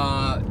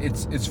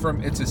 It's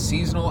a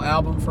seasonal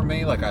album for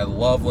me. Like I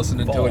love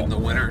listening to it in the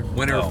winter,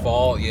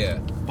 fall. Yeah,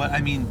 But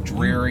I mean,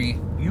 dreary.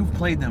 You've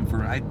played them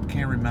I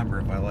can't remember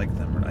if I liked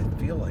them or I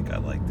feel like I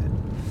liked it.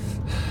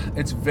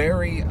 It's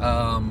very.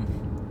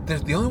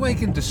 The only way I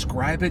can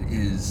describe it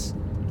is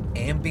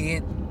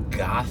ambient,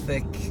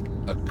 gothic,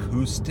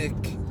 acoustic,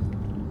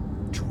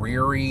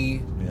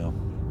 dreary. Yeah.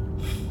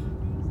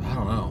 I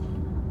don't know.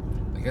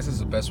 I guess it's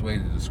the best way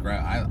to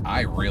describe.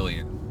 I really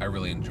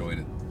enjoyed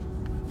it.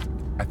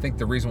 I think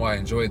the reason why I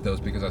enjoyed it though is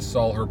because I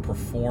saw her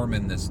perform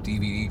in this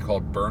DVD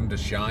called Burn to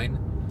Shine.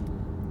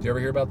 Did you ever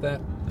hear about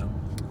that? No.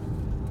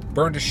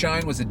 Burn to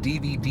Shine was a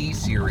DVD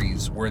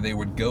series where they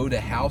would go to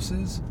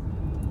houses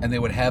and they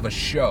would have a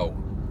show.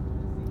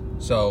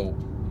 So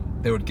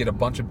they would get a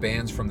bunch of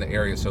bands from the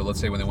area. So let's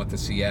say when they went to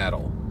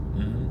Seattle,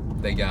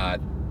 they got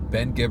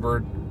Ben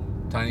Gibbard,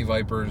 Tiny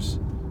Vipers,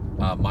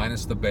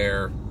 Minus the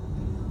Bear,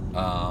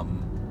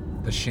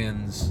 the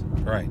Shins.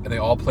 Right. And they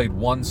all played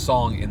one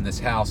song in this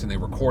house and they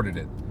recorded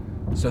it.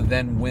 So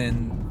then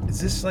when... Is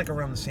this like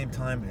around the same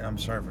time? I'm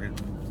sorry for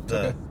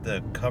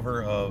the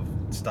cover of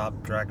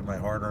Stop Dragging My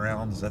Heart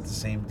Around. Is that the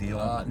same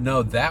deal?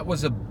 No, that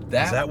was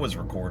that was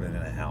recorded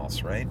in a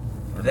house, right?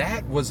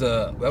 That was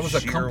a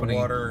company.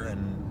 Shearwater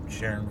and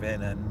Sharon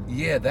Van Etten.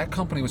 Yeah, that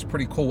company was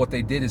pretty cool. What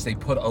they did is they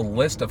put a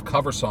list of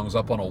cover songs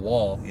up on a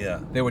wall. Yeah.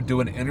 They would do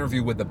an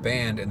interview with the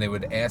band and they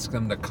would ask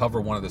them to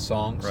cover one of the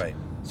songs. Right.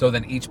 So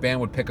then each band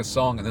would pick a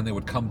song and then they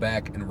would come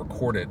back and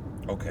record it.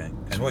 Okay.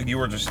 So what you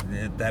were just,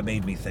 that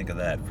made me think of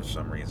that for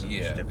some reason.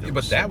 Yeah,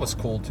 but that was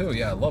cool too.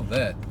 Yeah, I love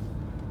that.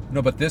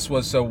 No, but this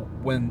was, so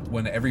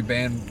when every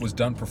band was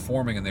done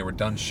performing and they were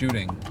done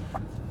shooting,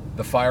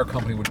 the fire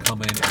company would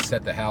come in and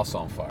set the house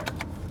on fire.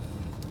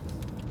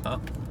 Huh?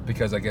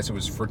 Because I guess it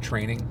was for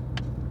training.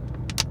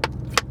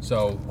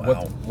 So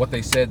Wow. what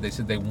they said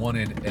they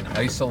wanted an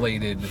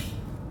isolated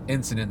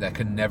incident that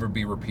could never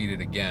be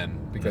repeated again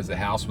because the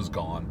house was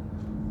gone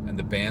and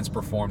the bands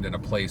performed in a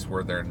place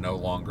where they're no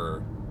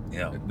longer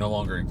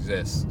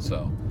exists.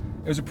 So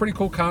it was a pretty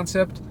cool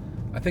concept.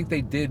 I think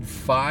they did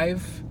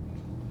five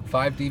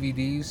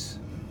DVDs.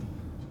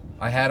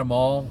 I had them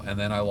all and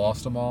then I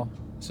lost them all.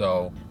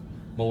 So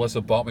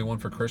Melissa bought me one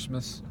for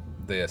Christmas,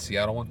 the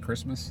Seattle one,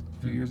 Christmas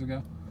a few years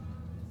ago.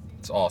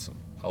 It's awesome.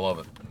 I love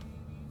it.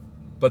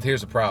 But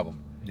here's the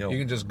problem. You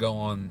can just go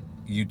on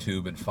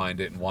YouTube and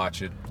find it and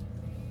watch it.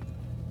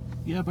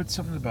 Yeah, but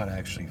something about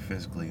actually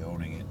physically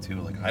owning it too.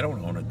 Like I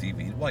don't own a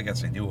DVD. Well, I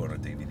guess I do own a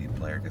DVD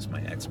player because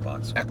my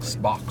Xbox.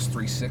 Xbox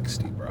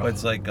 360, bro. But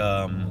it's like,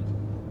 I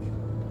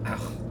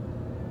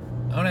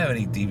don't have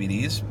any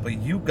DVDs,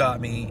 but you got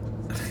me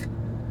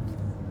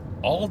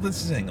All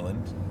This Is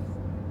England.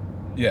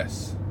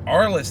 Yes.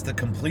 Arliss, the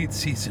complete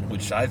season,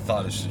 which I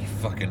thought is just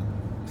fucking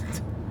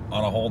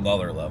on a whole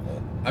nother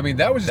level. I mean,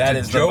 that was just That a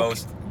is joke. the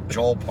most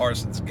Joel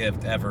Parsons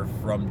gift ever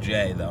from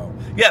Jay, though.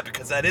 Yeah,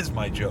 because that is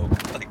my joke.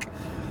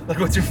 Like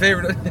what's your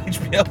favorite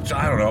HBO show?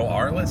 I don't know,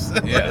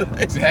 Arliss? Yeah,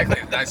 exactly.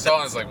 And I saw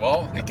it, I was like,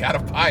 well, I gotta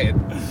buy it.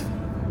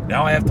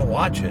 Now I have to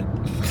watch it.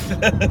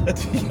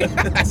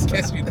 Yeah, I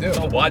guess you do.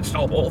 I'll watch the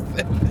whole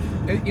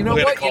thing. You know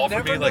They'll what? get a call You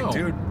from never me know. like,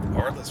 dude,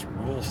 Arliss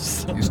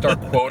rules. You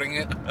start quoting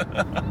it.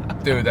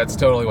 Dude, that's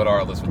totally what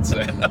Arliss would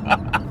say.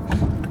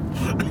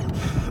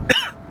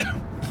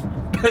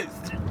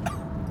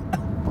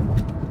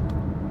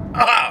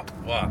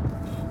 Wow.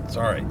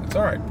 Sorry. It's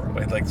all right,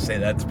 bro. I'd like to say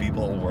that to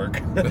people at work.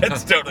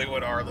 That's totally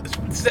what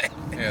Arliss would say.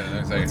 Yeah,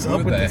 it's like, What's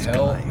up with this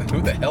guy?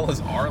 Who the hell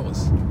is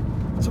Arliss?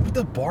 What's up with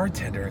the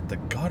bartender at the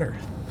gutter?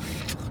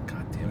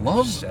 God damn it.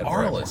 Loves Said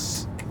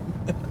Arliss.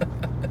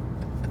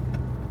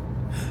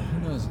 Who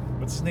knows?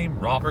 What's his name?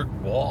 Robert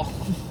Wall?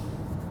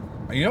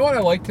 You know what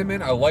I liked him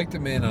in? I liked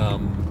him in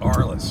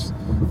Arliss.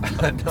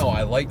 no,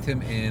 I liked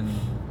him in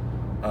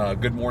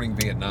Good Morning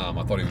Vietnam.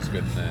 I thought he was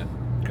good in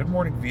that. Good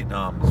Morning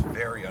Vietnam is a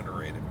very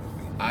underrated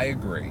movie. I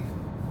agree.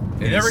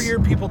 You never hear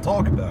people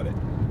talk about it.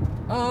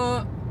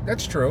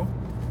 That's true.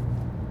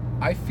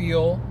 I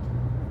feel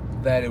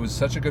that it was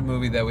such a good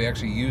movie that we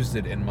actually used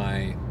it in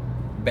my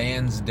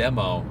band's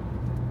demo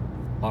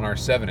on our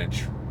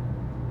 7-inch.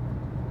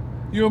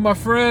 You were my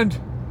friend.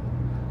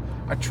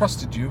 I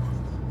trusted you.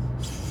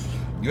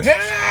 You hit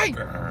me!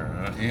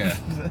 Yeah.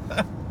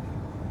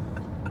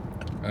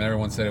 And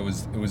everyone said it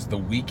was the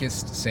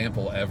weakest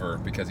sample ever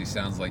because he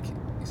sounds like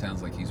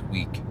he's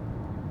weak.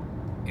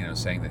 You know,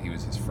 saying that he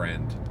was his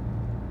friend.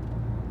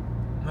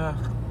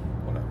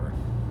 Whatever.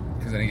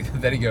 Because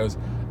then he goes,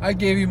 I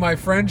gave you my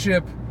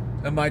friendship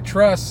and my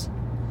trust,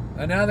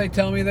 and now they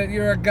tell me that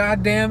you're a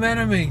goddamn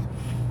enemy.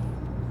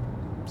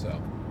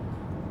 So,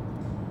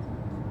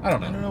 I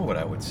don't know what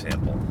I would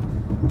sample.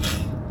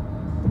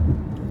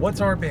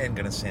 What's our band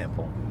gonna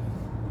sample?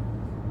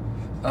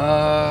 You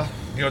know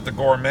what the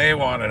gourmet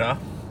wanted, huh?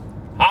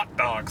 Hot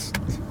dogs.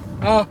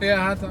 Oh yeah,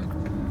 hot dog.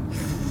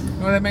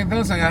 Oh, they make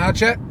those things, huh,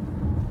 Chet?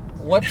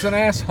 Lips and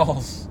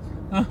assholes.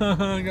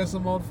 I got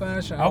some old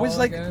fashioned. I always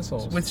like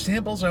assholes. with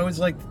samples. I always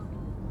like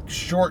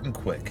short and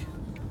quick.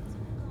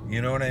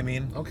 You know what I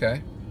mean?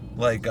 Okay.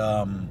 Like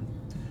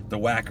the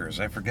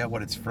Whackers. I forget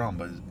what it's from,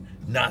 but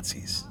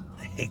Nazis.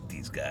 I hate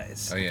these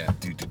guys. Oh yeah.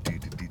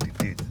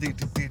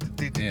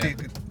 Yeah.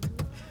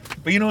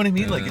 But you know what I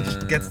mean? Like it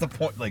just gets the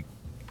point. Like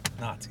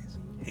Nazis.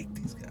 Hate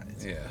these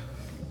guys. Yeah.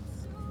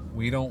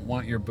 We don't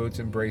want your boots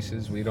and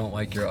braces. We don't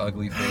like your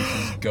ugly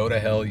faces. Go to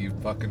hell, you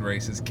fucking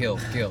racist.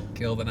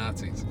 Kill the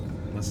Nazis.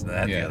 Listened to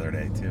that the other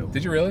day too.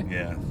 Did you really?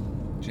 Yeah.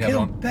 Did you have it Kill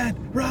on?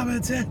 Ben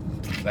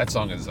Robinson. That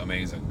song is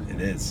amazing.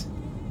 It is.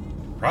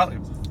 Probably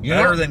You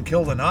better know- than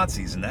Kill the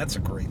Nazis, and that's a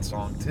great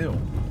song too.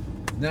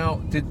 Now,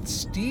 did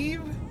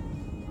Steve?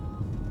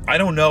 I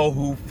don't know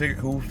who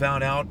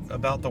found out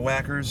about the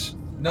Whackers.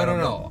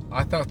 No.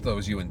 I thought that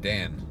was you and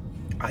Dan.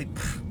 I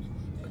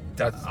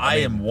I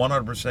mean- am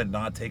 100%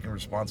 not taking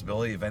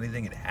responsibility. If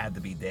anything, it had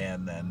to be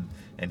Dan then,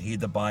 and he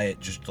had to buy it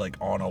just like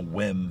on a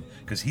whim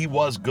because he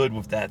was good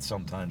with that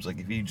sometimes. Like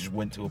if he just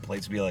went to a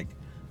place and be like,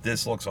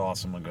 "This looks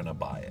awesome, I'm gonna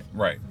buy it."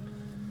 Right.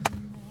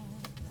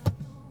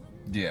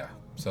 Yeah.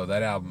 So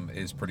that album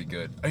is pretty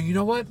good. And you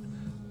know what?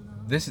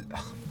 Do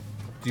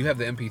you have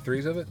the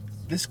MP3s of it?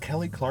 This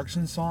Kelly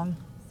Clarkson song,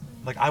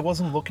 like I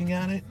wasn't looking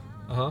at it.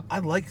 Uh-huh. I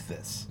like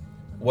this.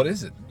 What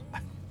is it?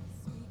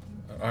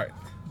 All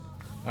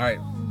right.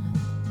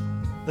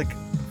 Like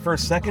for a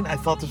second, I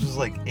thought this was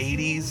like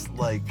 80s,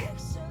 like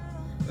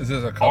Is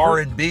this a cover?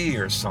 R&B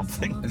or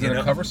something. Is you it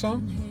know? a cover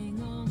song?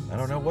 I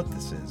don't know what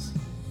this is.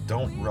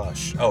 Don't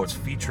Rush. Oh, it's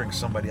featuring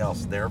somebody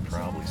else. They're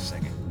probably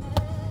singing.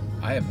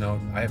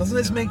 Doesn't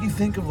this make you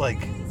think of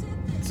like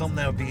something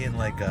that would be in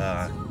like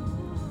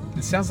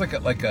It sounds like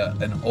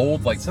an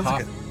old like Sounds pop,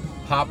 like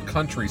pop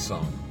country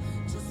song.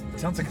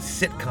 sounds like a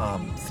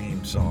sitcom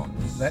theme song.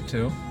 That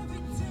too.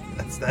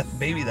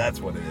 Maybe that's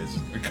what it is.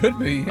 It could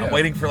be. Yeah. I'm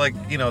waiting for like,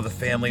 the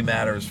Family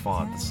Matters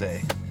font to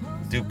say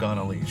Duke on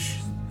a leash.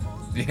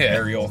 Yeah.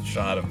 Aerial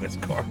shot of this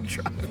car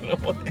driving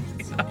away.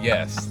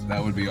 Yes,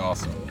 that would be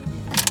awesome.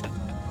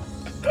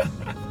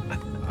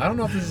 I don't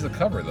know if this is a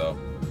cover though.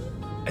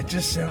 It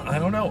just sound, I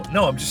don't know.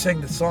 No, I'm just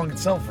saying the song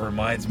itself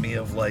reminds me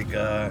of like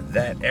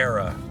that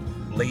era,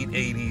 late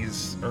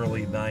 80s,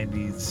 early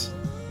 90s,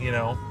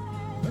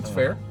 That's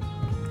fair.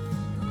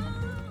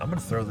 I'm going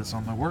to throw this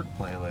on my work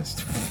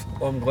playlist.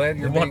 Well, I'm glad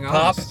you're You want being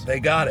pop? honest. They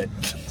got it.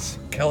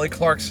 Kelly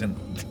Clarkson.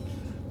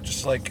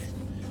 Just like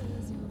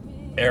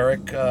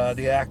Eric,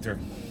 the actor.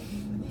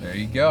 There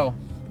you go.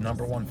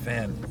 #1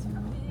 fan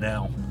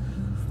now.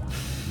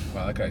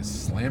 Wow, that guy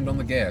slammed on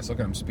the gas. Look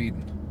at him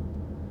speeding.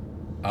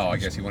 Oh, I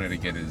guess he wanted to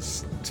get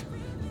his.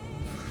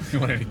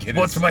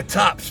 What's my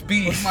top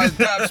speed? What's my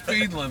top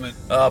speed limit?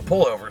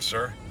 Pull over,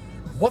 sir.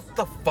 What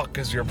the fuck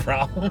is your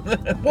problem?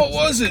 What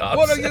was it? Cop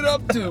What'd I said. get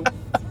up to?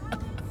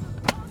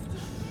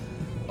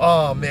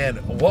 Oh man,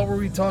 what were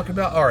we talking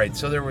about? All right,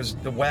 so there was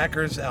the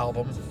Whackers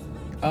album,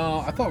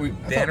 I thought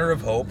Banner of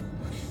Hope.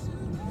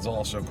 It's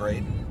also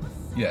great.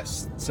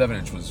 Yes,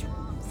 7-inch was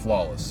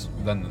flawless.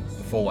 Then the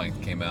full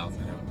length came out.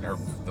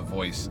 The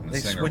voice and the They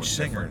singer switched was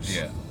different.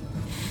 singers. Yeah.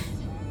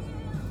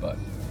 But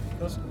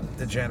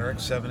The Generic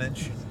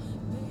 7-inch.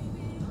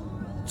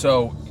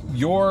 so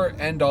your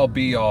end all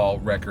be all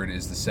record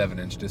is the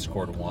 7-inch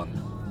Discord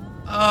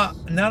 1. Now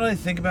that I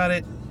think about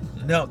it,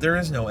 no, there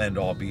is no end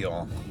all be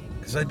all.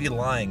 Because I'd be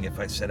lying if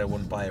I said I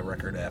wouldn't buy a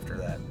record after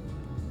that.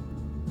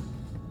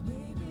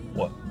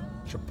 What?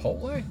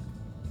 Chipotle?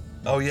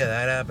 Oh yeah,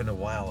 that happened a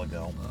while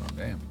ago. Oh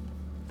damn.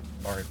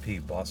 R.I.P.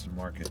 Boston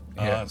Market.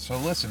 Yeah. So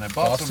listen, I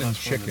bought Boston some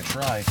chicken. to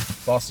try.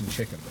 Boston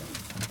chicken,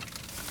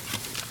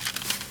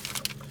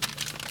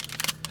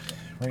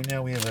 bro. Right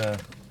now we have a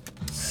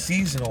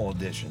seasonal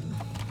edition.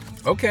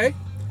 Okay.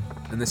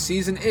 And the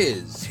season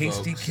is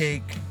Tasty folks.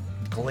 cake,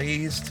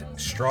 glazed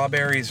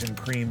strawberries and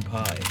cream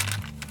pie.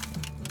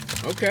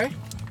 Okay.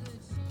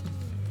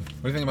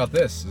 What do you think about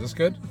this? Is this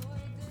good?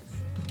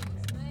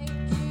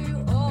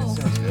 It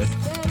sounds good.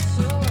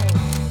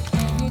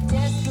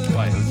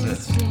 Why? Is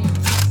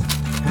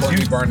this?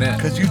 Courtney Barnett.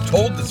 Because you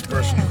told this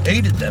person you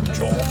hated them,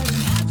 Joel.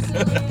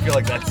 I feel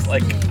like that's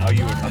like how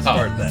you would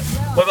start that.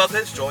 What about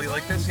this, Joel? You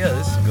like this? Yeah,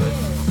 this is good.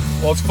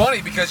 Well, it's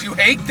funny because you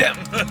hate them.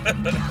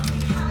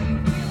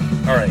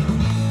 All right.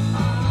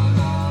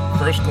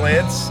 First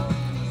glance,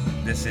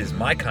 this is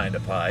my kind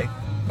of pie.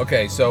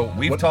 Okay, so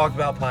We've talked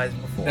about pies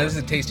before. Now, this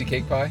is a tasty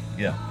cake pie.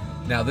 Yeah.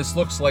 Now, this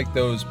looks like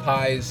those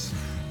pies.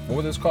 What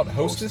were those called?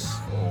 Hostess?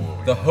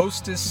 Oh, The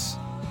Hostess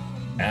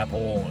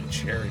apple and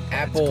cherry pie.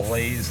 apple It's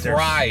glazed.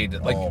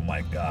 fried. Like oh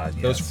my God.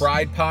 Yes. those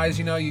fried pies,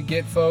 you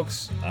get,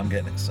 folks. I'm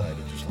getting excited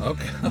just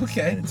looking at this.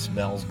 Okay. And it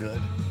smells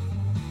good.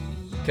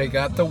 Okay,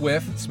 got the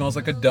whiff. It smells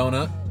like a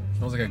donut.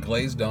 Smells like a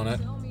glazed donut.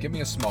 Give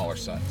me a smaller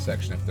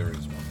section if there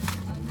is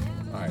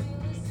one. All right.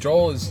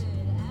 Joel is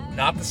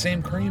Not the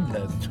same cream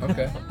though.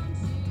 okay.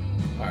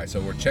 All right, so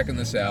we're checking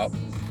this out.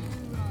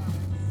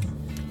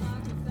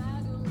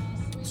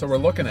 So we're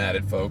looking at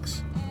it,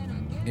 folks.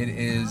 It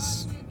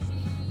is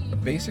a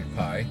basic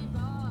pie.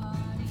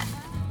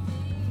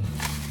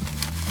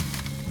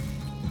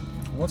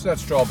 What's that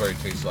strawberry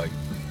taste like?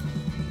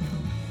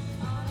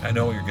 I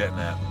know what you're getting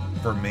at.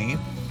 For me,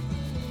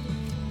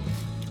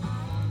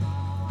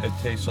 it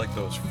tastes like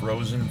those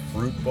frozen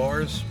fruit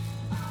bars.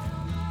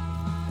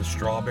 The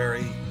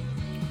strawberry.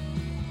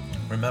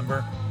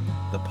 Remember?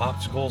 The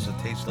popsicles that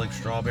taste like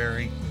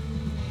strawberry.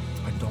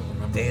 I don't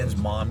remember. Dan's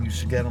those. mom used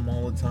to get them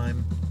all the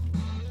time.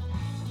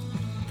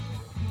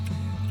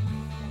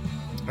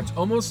 It's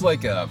almost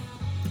like a.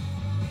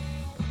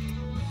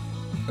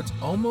 It's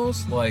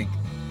almost like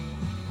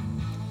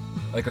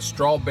a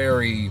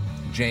strawberry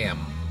jam.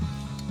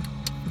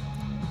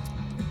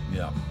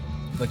 Yeah.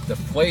 Like the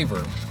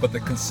flavor, but the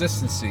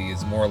consistency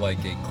is more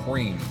like a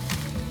cream.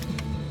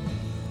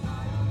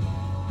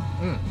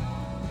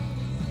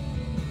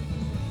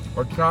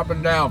 We're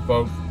chopping down,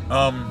 folks.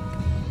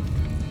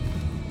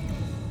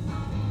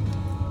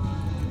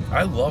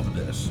 I love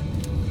this.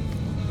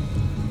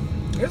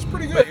 It's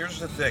pretty But good. here's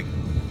the thing.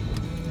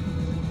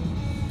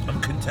 I'm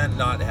content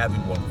not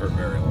having one for a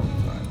very long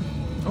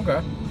time.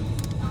 Okay,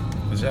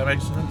 Does that make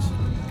sense?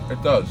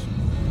 it does.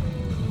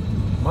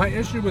 My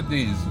issue with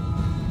these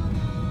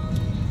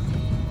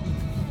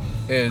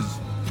is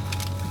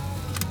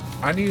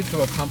I need it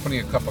to accompany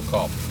a cup of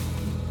coffee.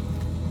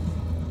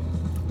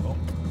 Well,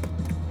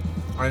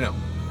 I know.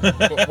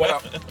 But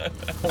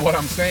what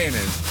I'm saying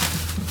is,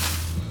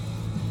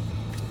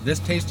 this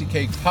tasty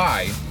cake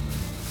pie,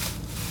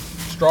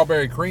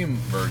 strawberry cream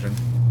version,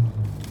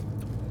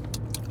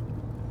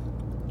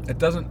 it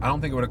doesn't. I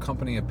don't think it would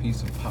accompany a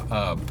piece of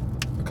a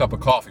cup of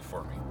coffee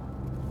for me.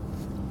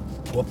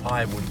 what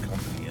pie would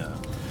accompany?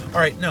 All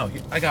right, no,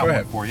 I got Go one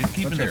ahead. for you.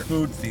 Keeping Let's the hear it.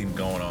 food theme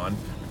going on.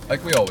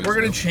 Like we always We're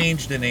do. gonna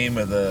change the name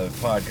of the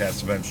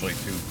podcast eventually,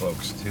 too,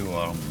 folks,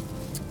 to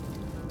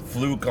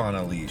Fluke on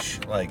a Leash,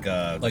 like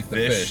the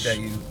fish. that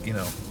you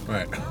know.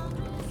 Right.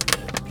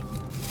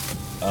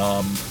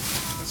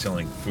 That's the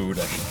only food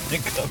I can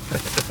think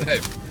of.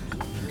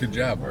 Hey, good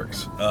job,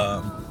 Works.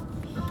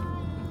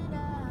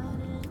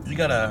 You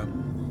got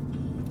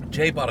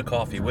Jay bought a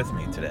coffee with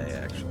me today,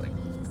 actually.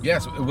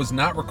 Yes, it was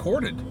not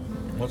recorded.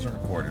 It wasn't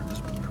recorded,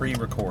 just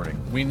pre-recording.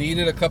 We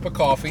needed a cup of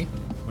coffee.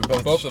 We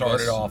both of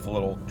started us. off a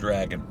little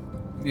dragon.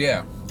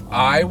 Yeah.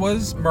 I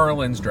was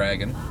Merlin's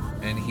dragon,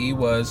 and he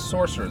was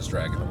Sorcerer's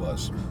dragon. It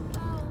was.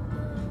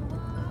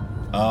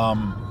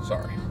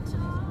 Sorry.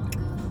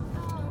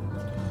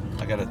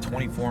 I got a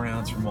 24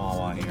 ounce from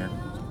Wawa here.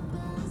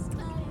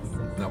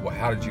 Now,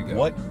 how did you go?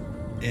 What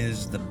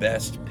is the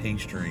best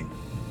pastry?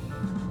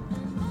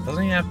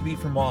 Doesn't even have to be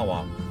from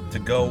Wawa to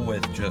go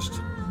with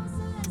just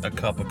a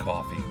cup of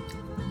coffee.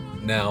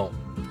 Now,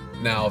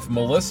 if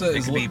Melissa It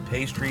is could be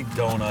pastry,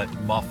 donut,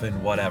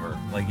 muffin, whatever.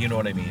 Like, you know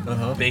what I mean?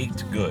 Uh-huh.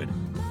 Baked good.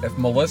 if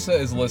Melissa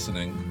is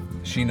listening,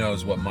 she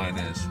knows what mine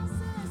is.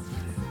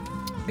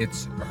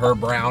 It's her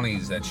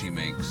brownies that she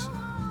makes.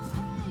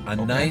 A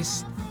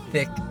nice,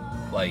 thick,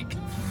 like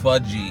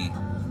fudgy.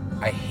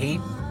 I hate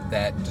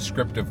that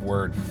descriptive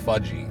word,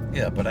 fudgy.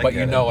 Yeah, but But get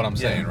you know it. what I'm Yeah.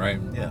 saying, right?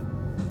 Yeah.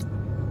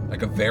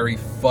 Like a very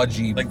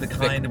fudgy, Like the thick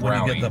kind when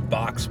brownie. you get the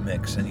box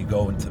mix and you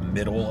go into the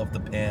middle of the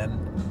pan,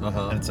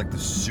 Uh-huh. and it's like the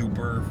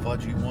super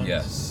fudgy ones.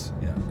 Yes.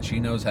 Yeah. She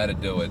knows how to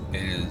do it.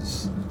 It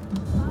is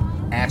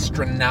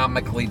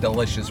astronomically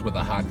delicious with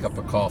a hot cup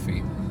of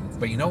coffee.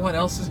 But you know what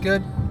else is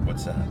good?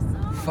 What's that?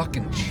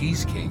 Fucking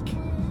cheesecake.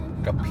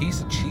 Like a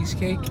piece of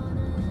cheesecake.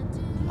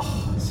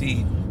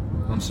 See,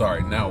 I'm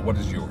sorry. Now, what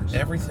is yours?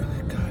 everything.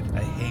 God,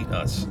 I hate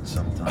us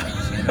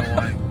sometimes. You know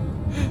why?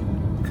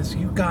 Because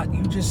you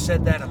just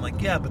said that. I'm like,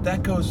 yeah, but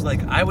that goes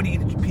like I would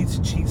eat a piece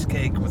of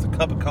cheesecake with a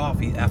cup of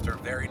coffee after a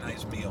very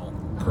nice meal.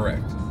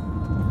 Correct.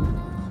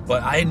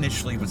 But I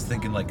initially was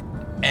thinking like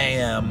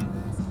AM,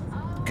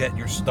 get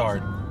your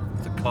start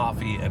with a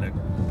coffee and a.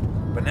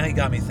 But now you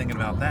got me thinking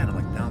about that. I'm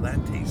like, now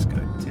that tastes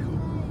good too.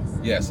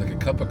 Yes, like a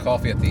cup of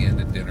coffee at the end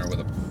of dinner with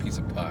a piece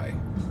of pie.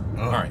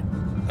 All right,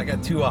 I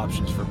got two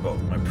options for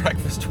both. My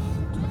breakfast.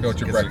 Go with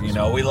your 'Cause, breakfast. You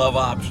know we love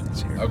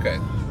options here. Okay.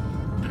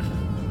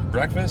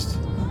 Breakfast,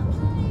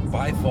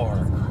 by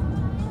far,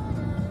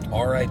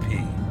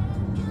 R.I.P.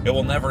 It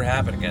will never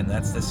happen again.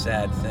 That's the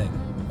sad thing.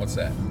 What's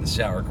that? The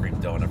sour cream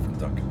donut from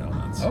Dunkin'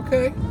 Donuts.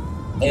 Okay.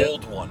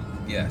 Old one.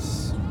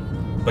 Yes.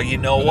 But you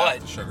know Without what?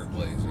 the sugar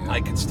glaze. Yeah. I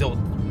could still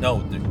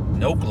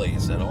no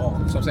glaze at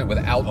all. So I'm saying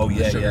without Oh,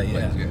 yeah, the sugar yeah,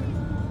 glaze. yeah. Yeah.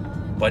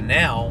 But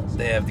now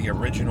they have the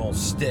original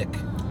stick.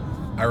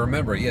 I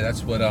remember. Yeah,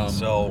 that's what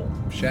So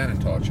Shannon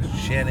taught you.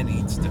 Shannon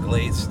eats the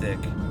glazed stick.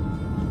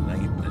 And I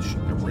eat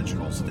the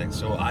original stick.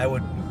 So I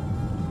would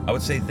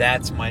say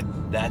that's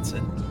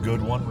a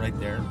good one right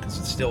there because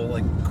it's still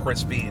like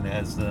crispy and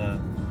has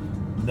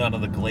none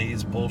of the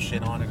glaze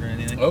bullshit on it or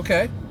anything.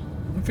 Okay.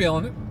 I'm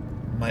feeling it.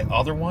 My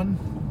other one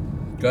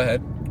Go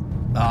ahead.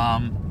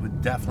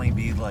 would definitely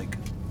be like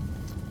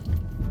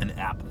an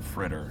apple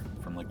fritter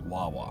from like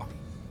Wawa.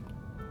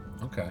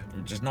 Okay. Or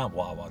just not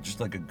Wawa, just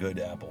like a good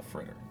apple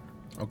fritter.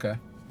 Okay.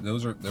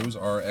 Those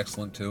are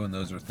excellent too, and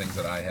those are things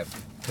that I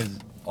have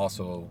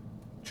also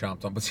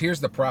chomped on. But here's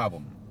the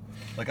problem.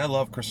 Like I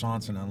love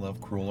croissants and I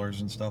love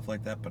crullers and stuff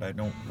like that, but I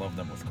don't love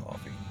them with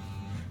coffee.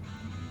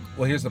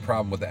 Well, here's the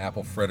problem with the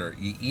apple fritter.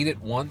 You eat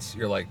it once,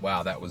 you're like,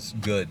 wow, that was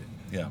good.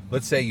 Yeah.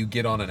 Let's say you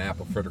get on an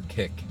apple fritter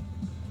kick.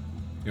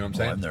 You know what I'm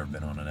saying? I've never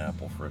been on an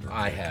apple fritter.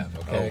 I have.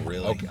 Okay. Oh,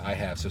 really? Okay, I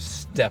have. So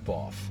step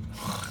off.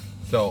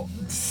 So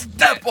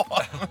Step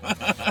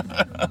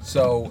off.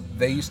 So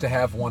they used to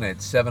have one at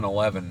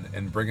 7-Eleven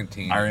in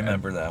Brigantine. I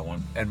remember that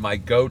one. And my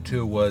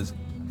go-to was,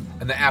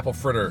 and the apple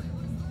fritter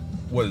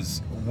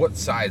was, what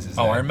size is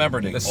that? Oh, I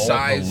remember the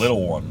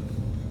little one.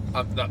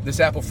 No, this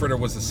apple fritter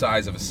was the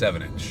size of a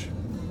 7-inch.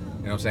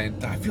 You know what I'm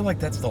saying? I feel like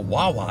that's the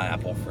Wawa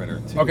apple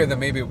fritter too. Okay, then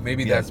maybe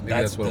that's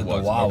what it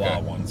was. The Wawa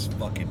Okay. one's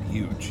fucking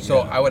huge. So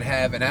yeah. I would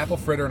have an apple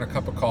fritter and a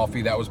cup of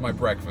coffee. That was my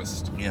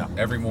breakfast. Yeah.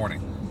 Every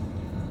morning.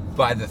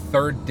 By the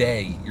third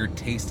day, you're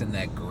tasting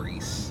that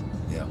grease.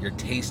 Yeah. You're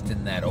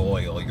tasting that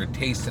oil. You're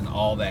tasting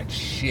all that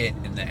shit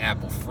in the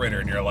apple fritter,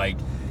 and you're like,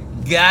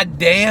 God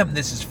damn,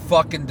 this is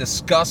fucking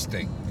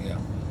disgusting. Yeah.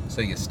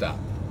 So you stop.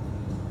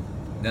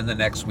 Then the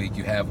next week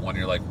you have one,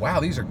 you're like, wow,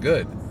 these are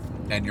good.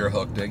 And you're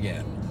hooked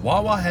again.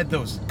 Wawa had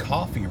those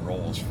coffee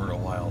rolls for a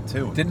while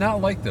too. Did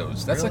not like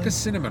those. That's like Really? a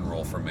cinnamon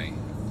roll for me.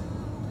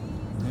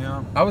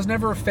 Yeah. I was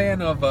never a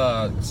fan of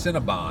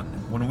Cinnabon.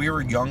 When we were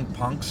young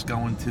punks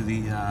going to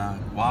the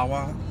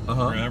Wawa,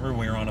 Uh-huh. remember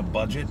we were on a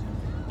budget?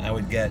 I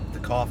would get the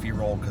coffee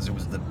roll because it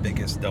was the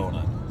biggest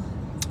donut.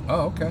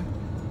 Oh, okay.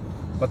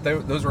 But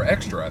those were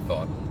extra, I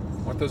thought.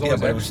 Weren't those Yeah,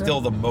 always but it was extra?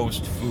 still the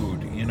most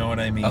food. You know what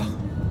I mean? Oh.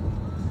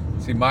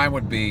 See, mine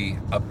would be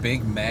a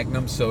big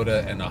Magnum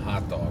soda and a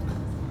hot dog.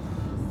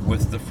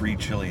 With the free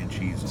chili and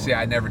cheese on See,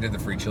 I never did the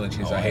free chili and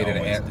cheese. Oh, I hated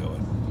always it. do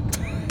it.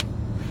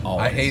 I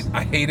Always.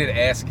 hated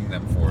asking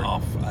them for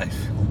it.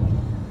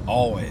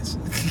 Always.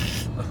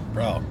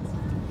 Bro.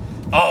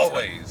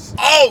 Always.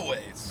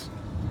 Always.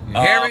 You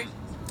hear me?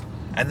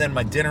 And then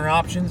my dinner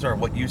options are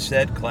what you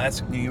said,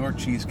 classic New York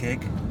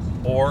cheesecake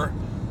or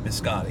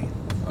biscotti.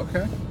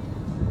 Okay.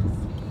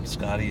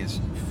 Biscotti is,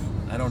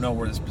 I don't know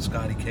where this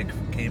biscotti kick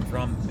came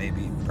from.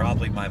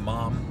 Probably my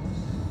mom.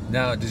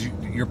 Now, does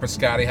your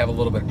biscotti have a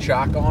little bit of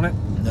chalk on it?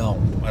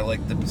 No, I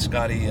like the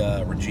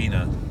biscotti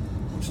Regina,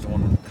 which is the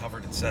one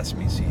covered in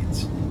sesame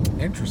seeds.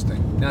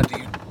 Interesting. Now,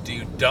 do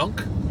you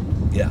dunk?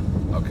 Yeah.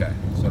 Okay,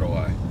 so do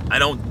I. I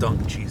don't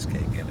dunk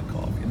cheesecake in a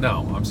coffee.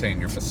 No, I'm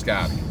saying your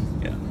biscotti.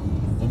 Yeah.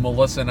 When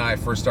Melissa and I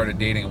first started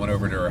dating, I went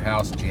over to her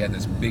house and she had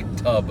this big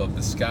tub of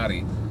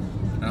biscotti.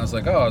 And I was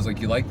like,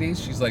 you like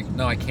these? She's like,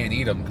 no, I can't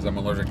eat them because I'm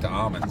allergic to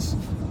almonds.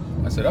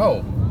 I said,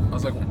 oh. I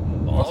was like,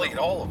 I'll eat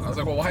all of them. I was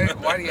like, well,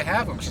 why do you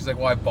have them? She's like,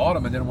 well, I bought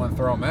them and didn't want to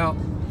throw them out.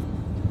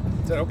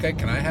 I said, okay,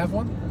 can I have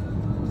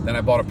one? Then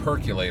I bought a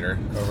percolator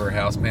over her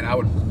house. Man,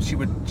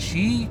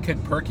 she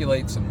could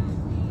percolate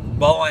some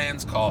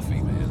Bullans coffee,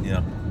 man.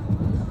 Yeah.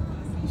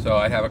 So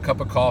I'd have a cup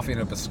of coffee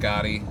and a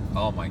biscotti.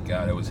 Oh my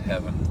God, it was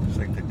heaven. It's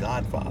like the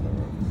Godfather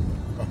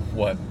of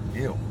What?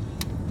 you.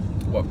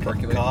 What,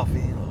 percolate? Coffee,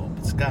 a little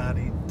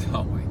biscotti.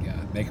 Oh my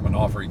God, make him an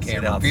offer he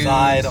can't Sit refuse.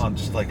 outside on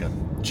just like a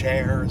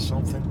chair or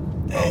something.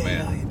 Oh, Hey,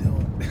 man. how you doing?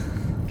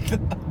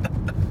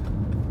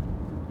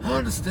 I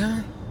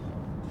understand.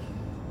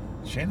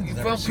 Shannon's You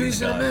never found seen peace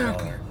The in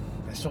America.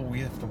 Godfather. We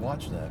have to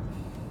watch that.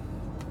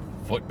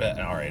 Football.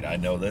 All right, I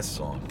know this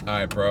song. All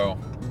right, bro.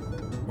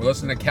 We're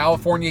listening to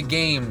California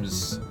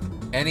Games,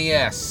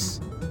 NES,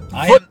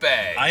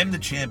 Footbag. I am the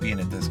champion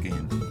at this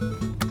game.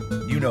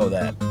 You know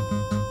that.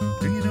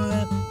 Do you know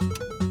that?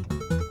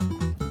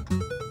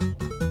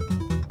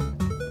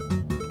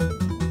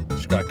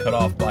 Just got cut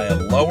off by a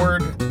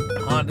lowered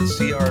Honda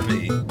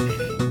CR-V.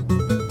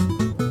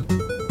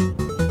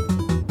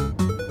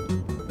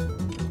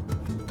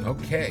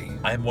 Okay.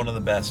 I'm one of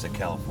the best at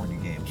California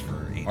games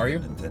for 8 Are you?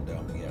 Nintendo.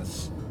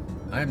 Yes.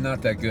 I am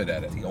not that good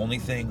at it. The only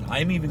thing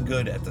I'm even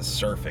good at the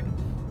surfing.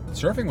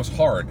 Surfing was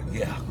hard.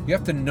 Yeah. You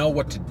have to know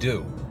what to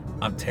do.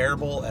 I'm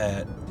terrible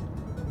at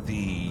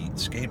the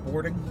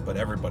skateboarding, but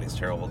everybody's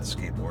terrible at the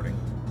skateboarding.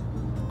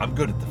 I'm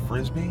good at the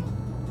frisbee.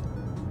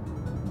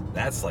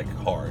 That's like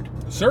hard.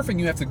 Surfing,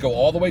 you have to go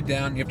all the way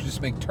down. You have to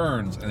just make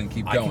turns and then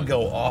keep I going. can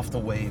go off the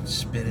wave,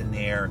 spin in the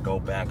air, and go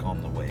back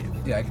on the wave.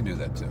 Yeah, I can do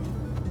that too.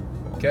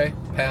 Okay,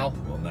 pal.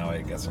 Well, now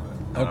I guess I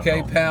don't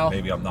Okay, know. pal.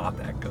 Maybe I'm not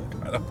that good.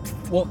 I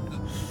don't.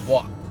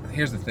 Well,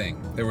 here's the thing.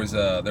 There was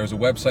a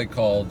website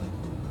called,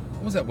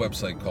 what was that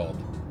website called?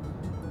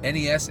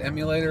 NES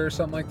emulator or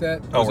something like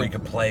that. Oh, where you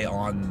could play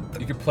on.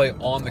 You could play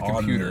on the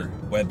computer.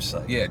 the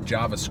website. Yeah,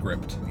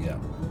 JavaScript. Yeah.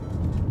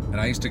 And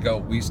I used to go.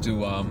 We used to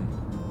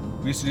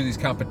do these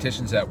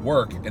competitions at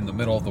work in the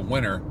middle of the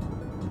winter,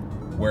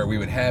 where we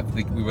would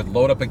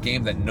load up a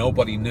game that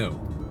nobody knew,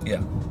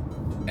 Yeah.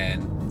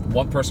 and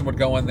one person would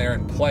go in there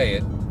and play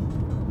it,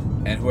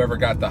 and whoever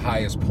got the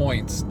highest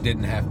points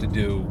didn't have to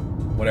do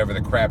whatever the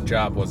crap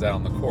job was out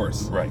on the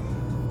course. Right.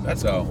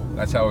 That's So cool.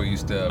 that's how we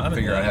used to I'm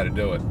figure into out how that. to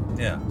do it.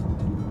 Yeah.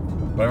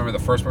 But I remember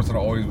the first person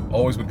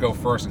always would go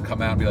first and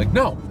come out and be like,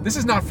 "No, this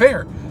is not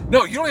fair.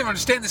 No, you don't even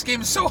understand. This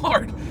game is so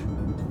hard."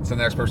 So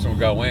the next person would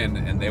go in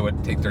and they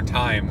would take their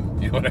time.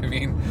 You know what I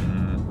mean?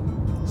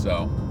 Mm-hmm.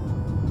 So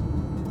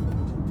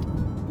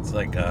It's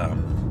like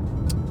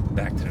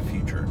Back to the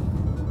Future.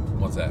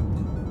 what's that?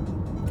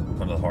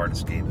 One of the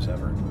hardest games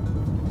ever.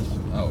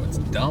 Oh, it's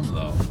dumb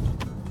though.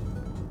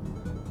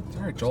 It's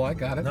all right, Joel. I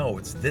got it. No,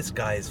 it's this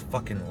guy's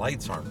fucking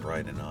lights aren't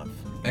bright enough.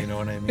 You know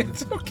what I mean?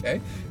 It's okay.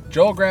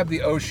 Joel grabbed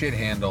the oh shit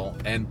handle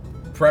and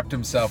prepped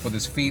himself with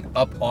his feet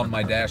up on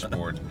my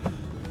dashboard.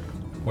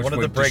 Which One of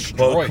would the brakes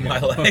destroy broke him. my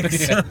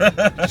legs.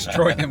 Yeah,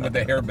 destroy him with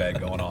the airbag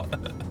going off.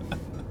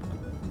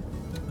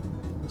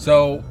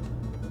 So,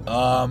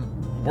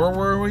 Where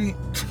were we?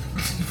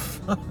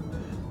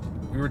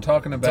 we were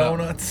talking about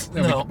Donuts?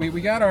 No, No.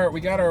 we got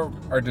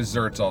our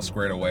desserts all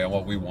squared away on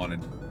what we wanted.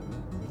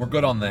 We're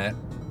good on that.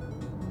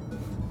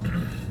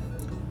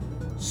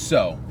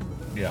 So,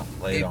 Yeah,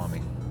 lay it on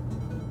me.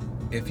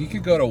 if you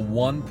could go to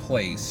one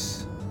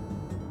place,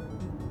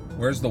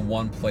 where's the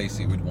one place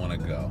you would want to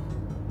go?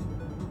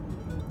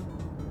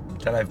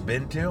 That I've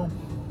been to?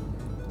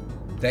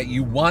 That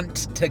you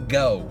want to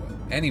go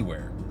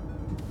anywhere?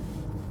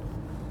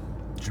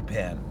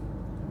 Japan.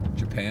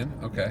 Japan?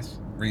 Okay.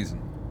 Reason.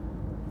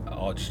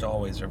 Oh, just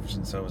always, ever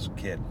since I was a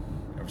kid.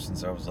 Ever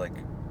since I was like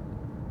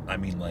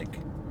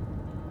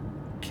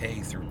K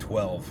through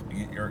 12.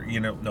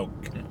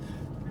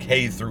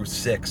 K through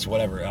 6,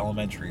 whatever,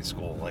 elementary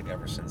school, like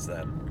ever since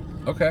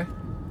then. Okay.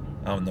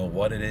 I don't know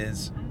what it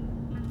is.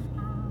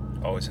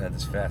 Always had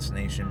this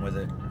fascination with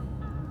it.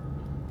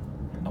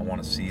 I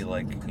want to see,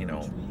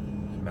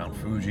 Mount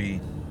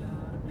Fuji,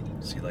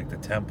 see, the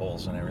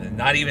temples and everything.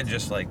 Not even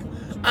just,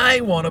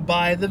 I want to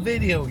buy the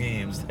video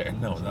games there.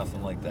 No,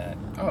 nothing like that.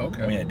 Oh,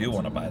 okay. I mean, I do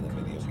want to buy the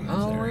video games there.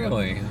 Oh, but-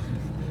 really?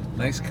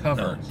 Nice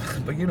cover. No,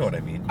 but you know what I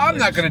mean. I'm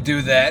not going to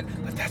do that,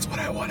 but that's what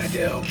I want to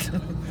do.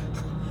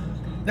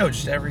 No,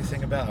 just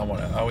everything about it.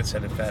 I always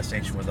had a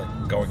fascination with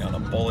going on a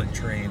bullet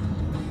train.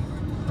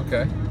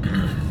 Okay.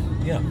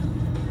 Yeah.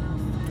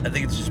 I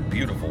think it's just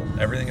beautiful.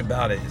 Everything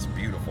about it is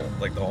beautiful.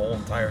 Like the whole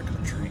entire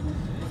country.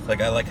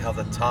 I like how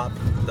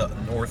the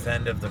north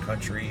end of the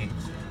country,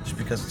 just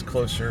because it's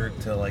closer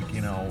to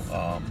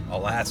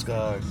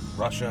Alaska,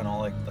 Russia, and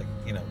all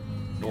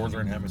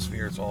northern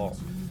hemisphere, it's all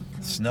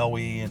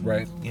snowy and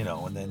Right.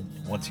 And then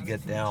once you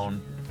get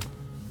down,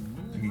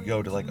 you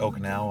go to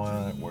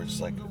Okinawa, where it's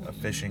a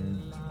fishing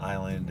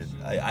island.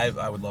 And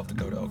I would love to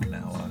go to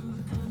Okinawa.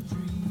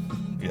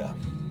 Yeah,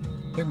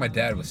 I think my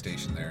dad was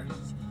stationed there.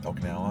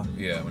 Okinawa.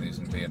 Yeah, when he was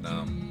in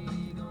Vietnam.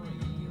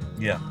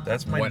 Yeah,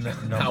 that's my When,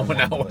 number now, one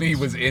when he place.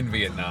 was in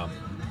Vietnam.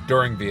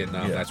 During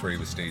Vietnam, Yeah. that's where he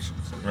was stationed.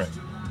 Right.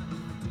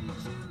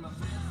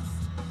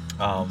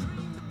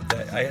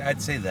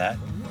 I'd say that.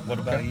 What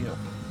about Okay. you?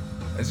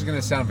 This is going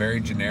to sound very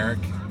generic.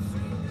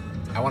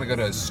 I want to go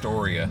to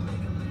Astoria.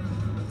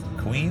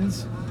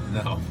 Queens?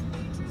 No.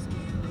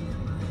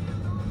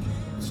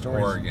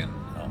 Stories? Oregon.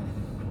 Oh.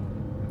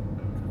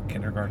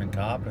 Kindergarten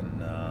Cop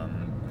and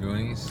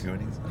Goonies?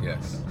 Goonies?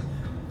 Yes.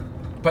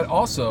 But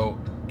also,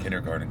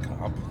 Kindergarten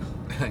Cop.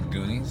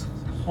 Goonies?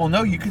 Well,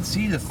 no, you could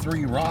see the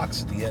 3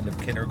 rocks at the end of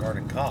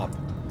Kindergarten Cop.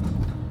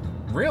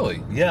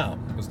 Really? Yeah,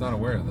 I was not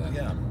aware of that.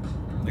 yeah.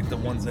 Like the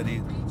ones that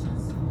he...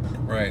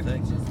 Right.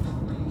 Thing.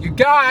 You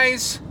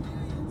guys!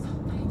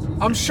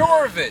 I'm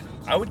sure of it!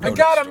 I would go I to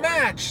got a Astoria.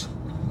 match!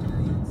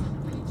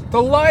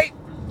 The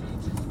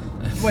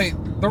Wait,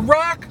 the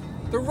rock,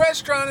 the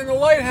restaurant, and the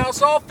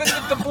lighthouse all fit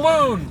the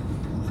doubloon.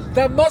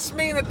 That must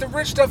mean that the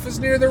rich stuff is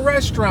near the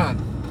restaurant.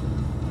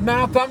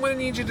 Mouth, I'm going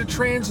to need you to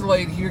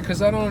translate here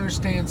because I don't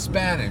understand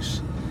Spanish.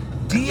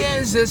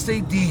 Diez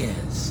este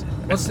diez.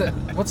 What's that?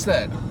 What's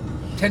that?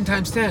 10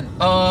 times 10.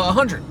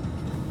 100.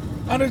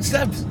 100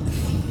 steps.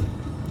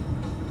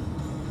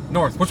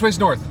 North. Which way's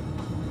north?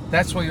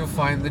 That's where you'll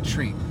find the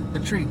treat. The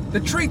treat. The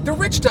treat. The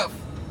rich stuff.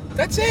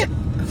 That's it.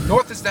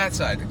 North is that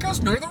side. It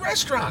goes near the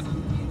restaurant.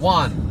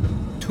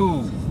 1,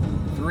 2,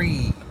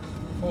 3,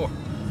 4.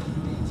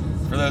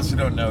 For those who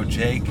don't know,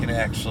 Jay can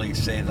actually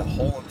say the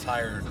whole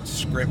entire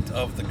script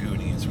of The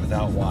Goonies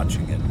without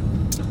watching it.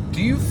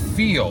 Do you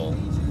feel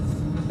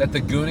that the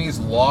Goonies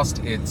lost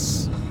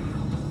its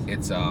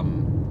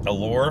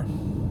Allure?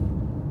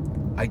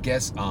 I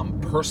guess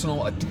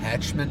personal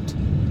attachment?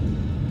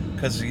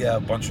 Because, yeah, a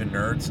bunch of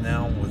nerds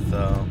now with,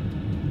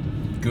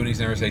 Goonies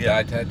Never Say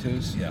Yeah. Die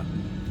tattoos? yeah.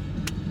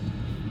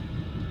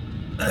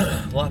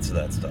 Lots of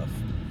that stuff.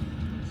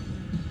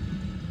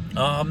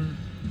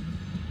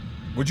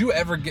 Would you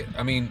ever get?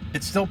 I mean,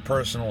 It's still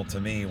personal to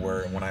me.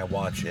 Where when I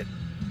watch it,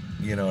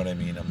 you know what I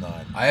mean. I'm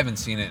not. I haven't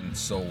seen it in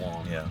so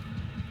long. Yeah.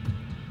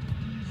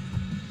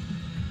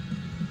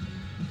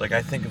 Like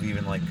I think of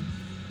even like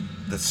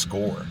the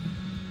score.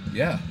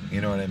 Yeah.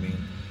 You know what I mean?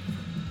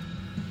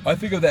 I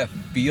think of that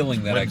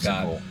feeling that I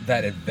Whimsical. got,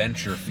 that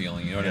adventure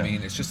feeling. You know what I Yeah.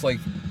 mean? It's just like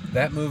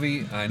that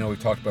movie. I know we've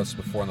talked about this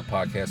before on the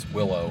podcast.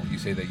 Willow. You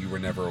say that you were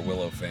never a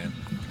Willow fan.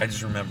 I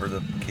just remember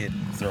the kid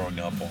throwing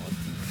up on.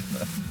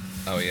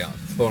 Oh yeah,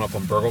 throwing up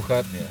on Burgle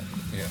Cut. Yeah.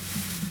 Yeah.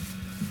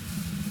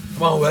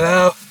 Come on,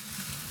 Willow.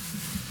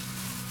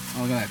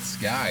 Oh, look at that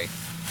sky. You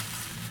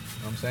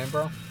know what I'm saying,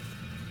 bro?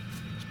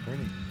 It's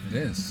pretty. It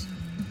is.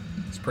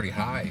 It's pretty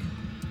high.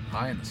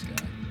 High in the sky.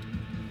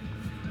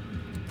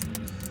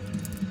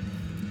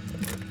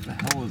 What the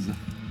hell is it?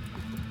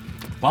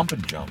 Bump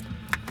and jump.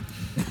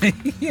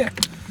 Yeah.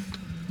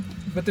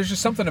 But there's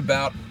just something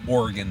about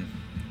Oregon.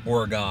 You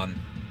know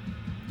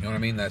what I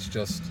mean? That's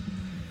just,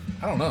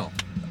 I don't know.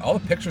 All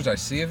the pictures I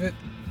see of it,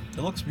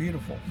 It looks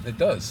beautiful. it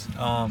does.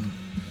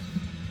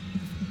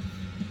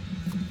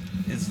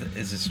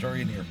 Is the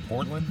story near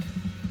Portland?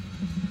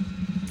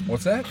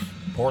 What's that?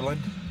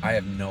 Portland? I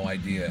have no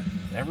idea.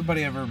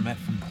 Everybody ever met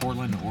from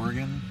Portland,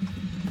 Oregon?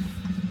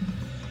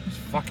 It's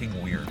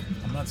fucking weird.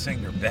 I'm not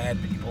saying they're bad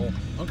people.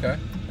 Okay.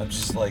 I'm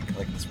just like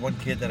this one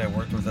kid that I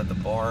worked with at the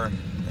bar, and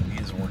he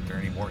doesn't work there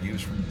anymore. He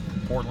was from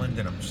Portland,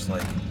 and I'm just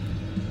like,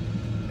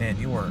 man,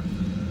 you're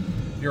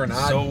an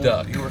odd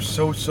duck. You are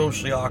so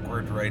socially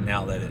awkward right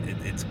now that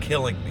it's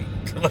killing me.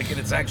 Like, and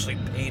it's actually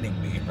paining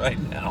me right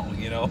now,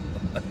 you know?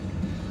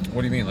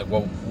 What do you mean? Like,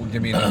 well,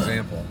 give me an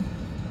example.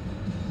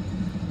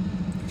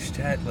 He just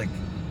had, like,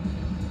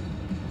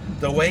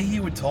 the way he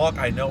would talk,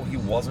 I know he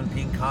wasn't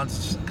being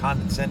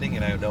condescending,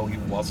 and I know he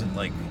wasn't,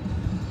 like,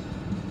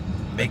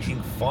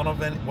 making fun of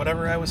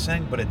whatever I was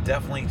saying, but it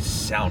definitely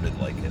sounded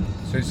like it.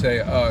 So you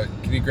say,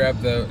 can you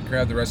grab the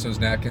rest of those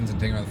napkins and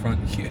take them out the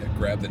front? Yeah,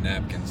 grab the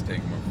napkins,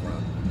 take them up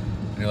front.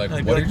 And you're like, And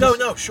I'd what be are like,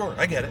 you no, sure,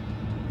 I get it.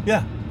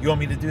 Yeah, you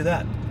want me to do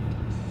that?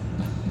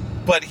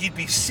 But he'd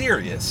be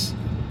serious.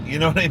 You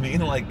know what I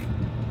mean? Like,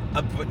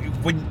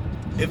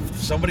 if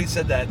somebody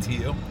said that to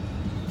you,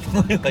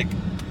 like,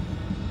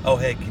 oh,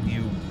 hey, can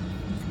you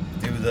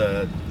do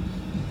the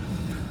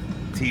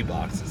tea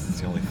boxes?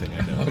 It's the only thing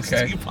I know.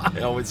 Okay.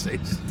 I always say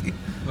just tea.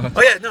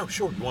 Oh, yeah, no,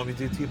 sure. You want me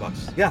to do tea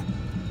boxes? Yeah.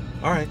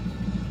 All right.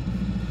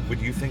 Would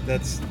you think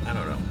that's, I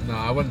don't know. No,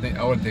 I wouldn't think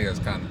that's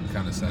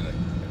condescending.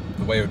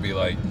 The way it would be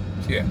like,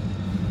 yeah,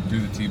 do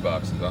the tea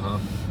boxes,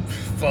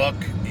 Fuck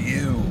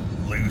you,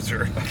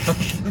 loser.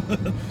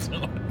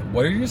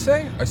 What did you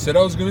say? I said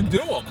I was going to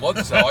do them.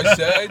 That's how I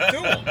said I'd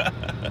do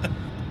them.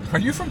 Are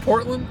you from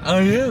Portland? I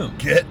am.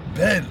 Get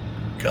bent,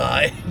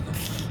 guy.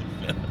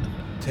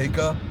 Take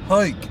a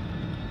hike,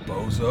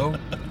 bozo.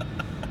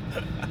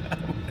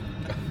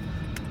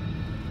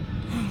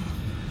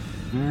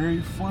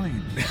 Very funny.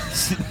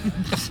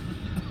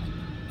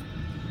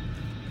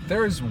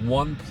 There is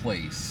one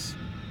place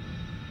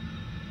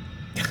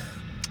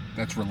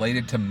that's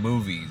related to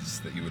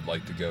movies that you would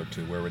like to go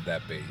to. Where would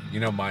that be? You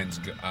know, mine's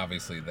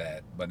obviously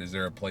that. But is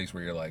there a place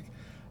where you're like,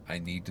 I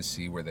need to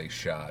see where they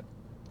shot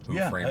Who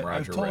Framed Roger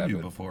I've told Rabbit? you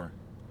before.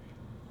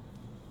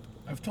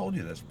 I've told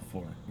you this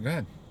before. Go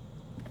ahead.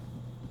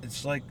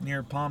 It's like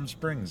near Palm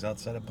Springs,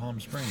 outside of Palm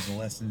Springs, in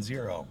Less Than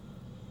Zero,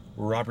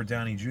 where Robert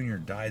Downey Jr.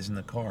 dies in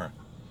the car.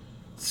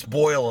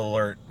 Spoiler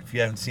alert if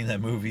you haven't seen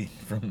that movie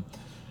from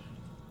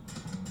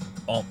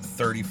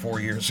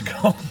 34 years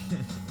ago.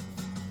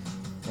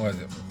 What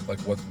is it? Like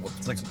what?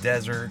 It's like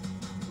desert.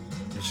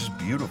 It's just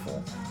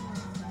beautiful.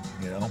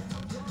 You know?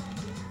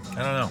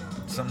 I don't know.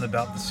 Something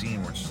about the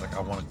scene where it's just like,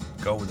 I want to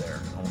go there.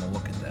 I want to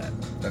look at that.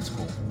 That's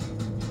cool.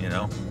 You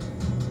know?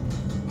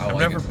 I I've like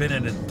never it. been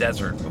in a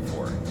desert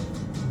before.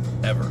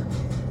 Ever.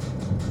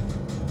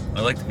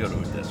 I like to go to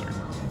a desert.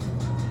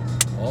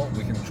 Well,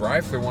 we can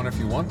drive through one if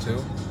you want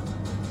to.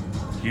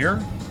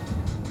 Here?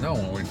 No,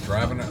 when we're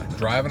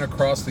driving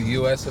across the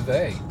U.S. of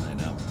A. I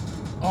know.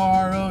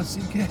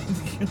 R-O-C-K.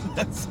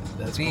 That's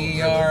cool.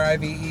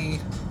 D-R-I-V-E.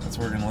 That's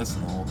where we're going to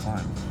listen the whole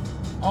time.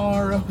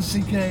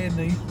 R-O-C-K in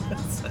the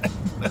USA.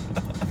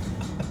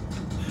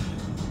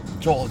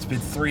 Joel, it's been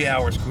 3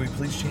 hours. Can we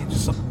please change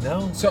something?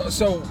 No.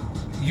 So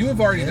you have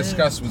already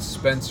discussed with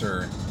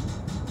Spencer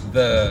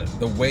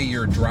the way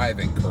you're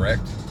driving,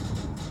 correct?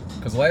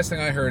 Because the last thing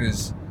I heard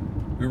is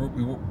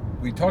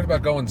we talked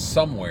about going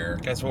somewhere.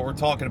 Guess what we're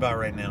talking about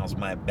right now is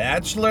my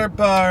bachelor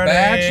party.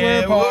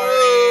 Bachelor party.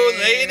 Woo,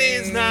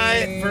 ladies'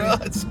 night for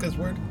us. Because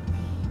we're...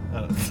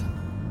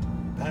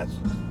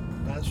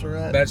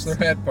 bachelorette.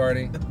 Bachelorette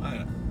party.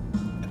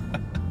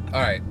 All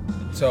right.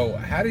 So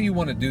how do you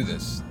want to do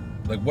this?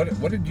 Like,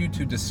 what did you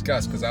two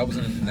discuss? Because I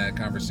wasn't in that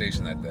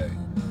conversation that day.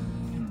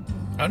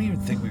 I don't even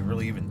think we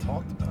really even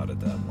talked about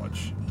it that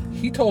much.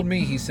 He told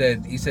me, he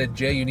said,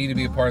 Jay, you need to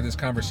be a part of this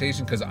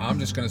conversation because I'm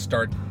just going to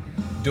start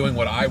doing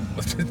what I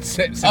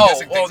suggesting things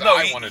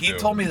I want to do. He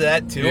told me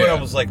that too, Yeah. and I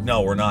was like,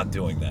 no, we're not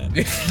doing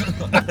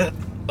that.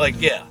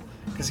 Like, yeah,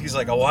 Because he's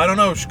like, oh, I don't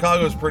know,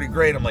 Chicago's pretty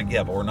great. I'm like,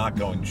 yeah, but we're not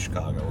going to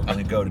Chicago. We're going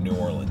to go to New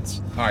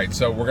Orleans. All right,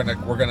 so we're gonna.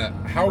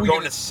 How are We're we going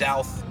gonna, to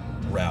South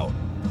route.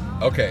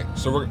 Okay,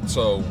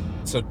 so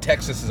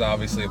Texas is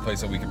obviously a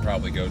place that we could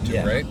probably go to,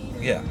 Yeah. right?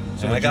 Yeah.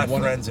 So So would I you got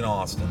wanna- friends in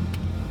Austin,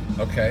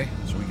 Okay,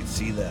 so we could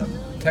see them.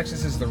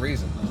 Texas is the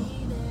reason,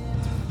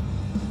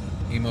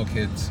 though. Emo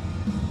kids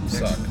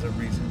suck. Texas is the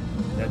reason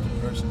that the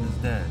person is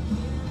dead.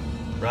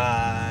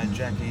 Right,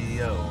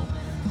 Jackie O.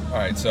 All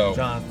right, so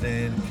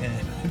Jonathan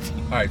Kennedy.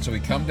 all right, so we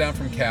come down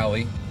from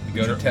Cali, we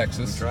go to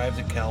Texas, We drive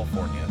to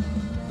California.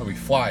 and we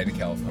fly to Or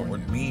California.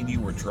 me and you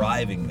were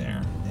driving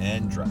there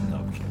and driving. No,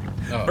 I'm kidding.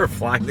 Oh. We're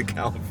flying to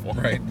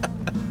California.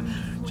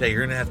 Right? Jay,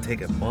 you're gonna have to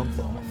take a month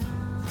off.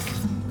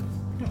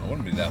 No, it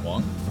wouldn't be that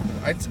long.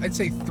 I'd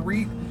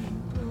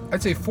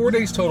say 4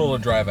 days total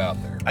to drive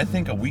out there. I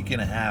think a week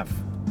and a half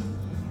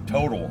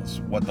total is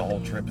what the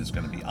whole trip is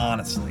going to be.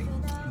 Honestly,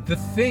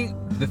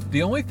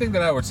 The only thing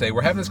that I would say,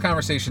 we're having this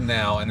conversation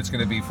now, and it's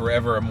going to be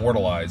forever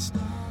immortalized.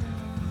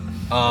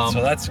 so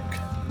that's a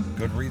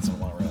good reason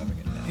why we're having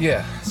it now.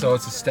 Yeah, so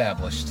it's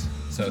established.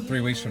 So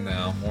 3 weeks from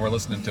now, when we're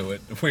listening to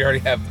it, if we already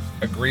have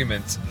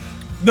agreements.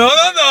 No.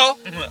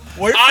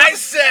 I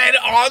said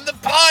on the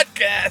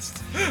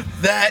podcast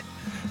that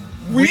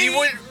we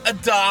would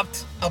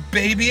adopt a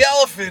baby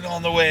elephant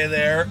on the way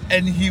there,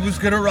 and he was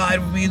going to ride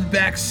with me in the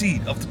back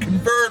seat of the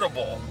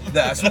convertible.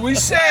 That's what we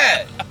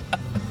said.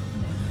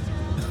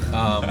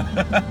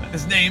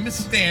 His name is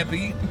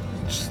Stampy,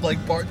 just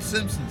like Bart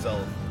Simpson's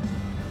elephant.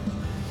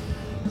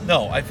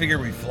 No, I figure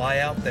we fly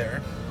out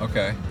there,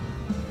 Okay.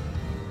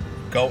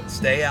 go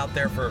stay out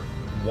there for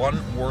 1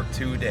 or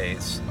 2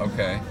 days,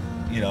 Okay.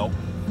 you know,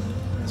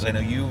 because I know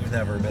you've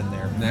never been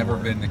there before. Never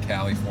been to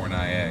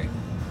California.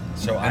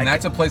 So And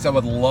that's a place I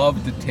would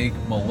love to take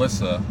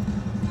Melissa.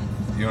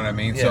 You know what I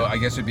mean? So Yeah. I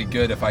guess it'd be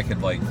good if I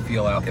could like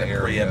feel out the a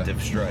area.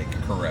 preemptive strike.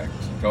 Correct.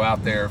 Go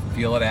out there,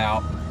 feel it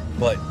out.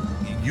 But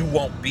you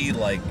won't be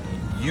like,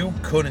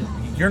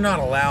 you're not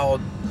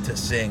allowed to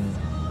sing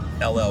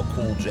LL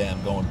Cool J,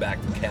 I'm going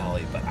back to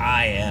Cali, but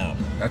I am.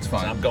 That's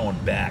 'Cause fine. I'm going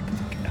back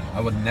to Cali. I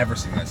would never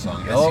sing that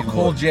song. Yes, LL you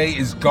Cool would. J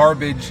is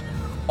garbage.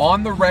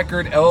 On the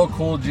record, LL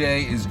Cool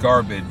J is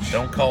garbage.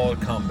 Don't call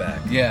it a comeback.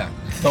 Yeah.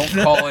 Don't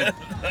call it.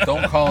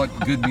 Don't call it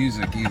good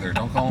music either.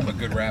 Don't call him a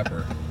good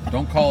rapper.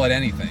 Don't call it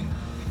anything.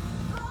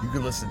 You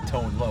could listen to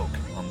Tone Loc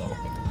on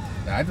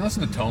the. I'd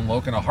listen to Tone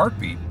Loc in a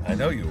heartbeat. I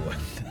know you would.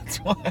 That's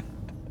why.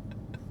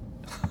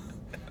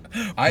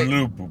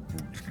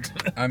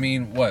 I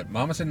mean, what?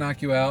 Mama said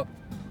knock you out.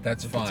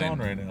 That's It's fine. on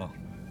right now.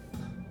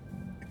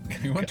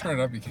 If you want to turn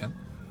it up, you can.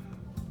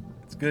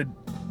 It's good.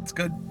 It's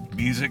good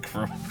music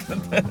for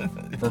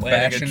For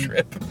planning a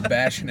trip.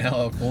 bashing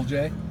LL Cool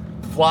J.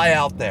 Fly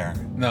out there.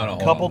 No, hold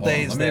Couple on, hold on.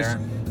 days Let me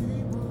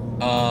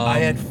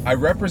there. just- I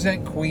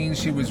represent Queens.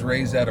 She was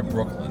raised out of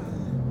Brooklyn.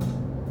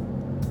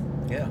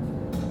 Yeah.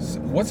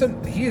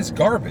 He is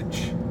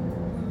garbage.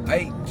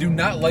 I do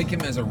not like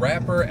him as a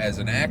rapper, as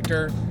an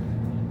actor.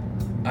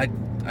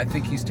 I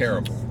think he's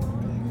terrible.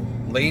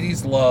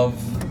 Ladies love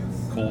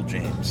Cool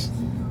James.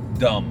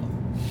 dumb.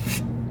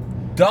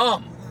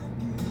 Dumb.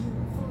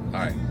 All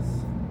right.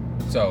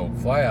 So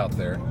fly out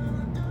there.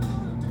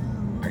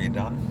 Are you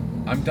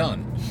done? I'm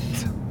done.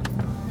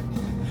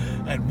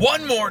 And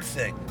one more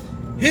thing.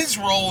 His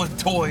role in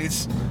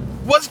Toys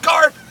was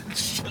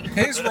garbage.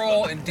 His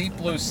role in Deep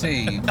Blue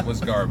Sea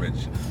was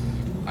garbage.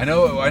 I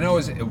know.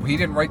 He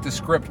didn't write the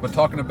script, but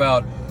talking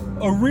about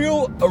a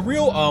real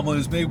omelet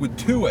is made with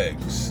 2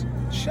 eggs.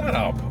 Shut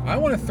up. I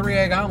want a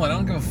 3-egg omelet. I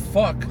don't give a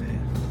fuck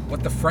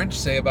what the French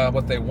say about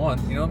what they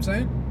want. You know what I'm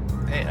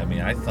saying? Hey, I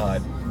mean, I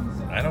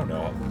don't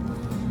know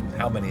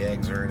how many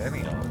eggs are in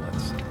any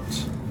omelets,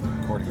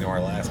 according to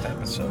our last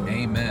episode.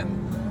 Amen.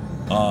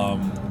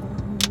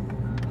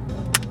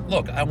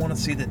 Look, I want to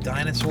see the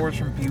dinosaurs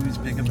from Pee-wee's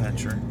Big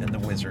Adventure and the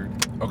Wizard.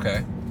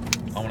 Okay.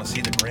 I want to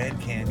see the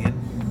Grand Canyon.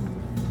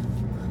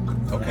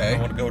 Okay. I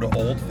want to go to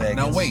Old Vegas.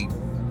 Now wait.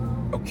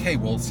 Okay,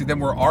 well, see, then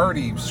we're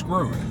already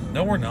screwed.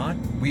 No, we're not.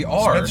 We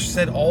are. Spencer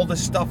said all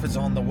this stuff is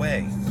on the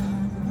way.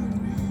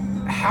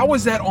 How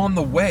is that on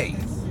the way?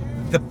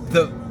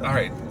 All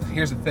right,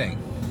 here's the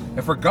thing.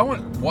 If we're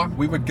going,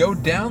 we would go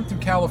down through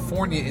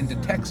California into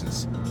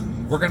Texas.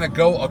 We're going to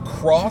go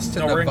across to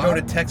No, Nevada. we're going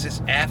to go to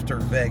Texas after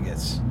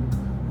Vegas.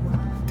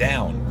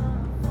 Down.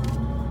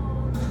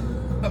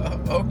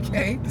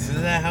 Okay.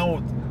 Isn't that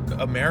how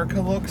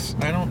America looks?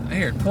 I don't.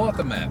 Here, pull out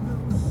the map.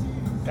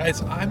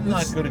 Guys, I'm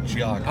not good at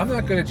geography. I'm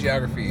not good at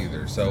geography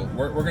either, so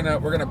we're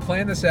gonna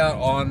plan this out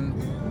on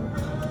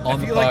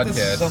the feel podcast like this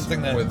is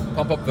something that- with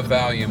pump up the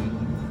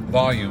volume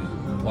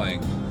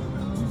playing.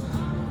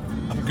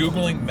 I'm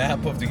Googling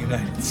map of the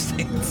United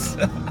States.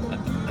 You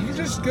can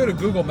just go to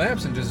Google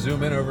Maps and just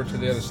zoom in over to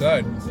the other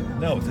side.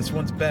 No, this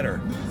one's better.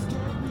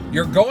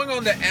 You're going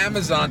on to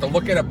Amazon to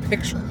look at a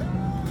picture.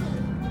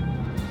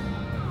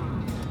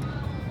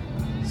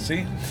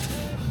 See?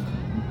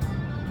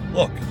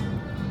 Look,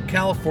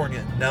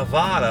 California,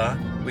 Nevada,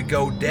 we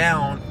go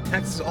down,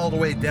 Texas all the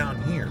way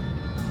down here.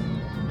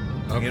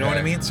 You know what I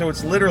Okay. mean? So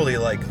it's literally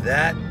like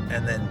that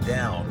and then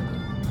down.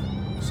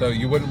 So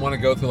you wouldn't want to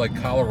go through like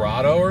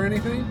Colorado or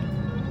anything?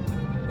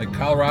 Like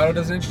Colorado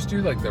doesn't interest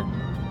you? Like the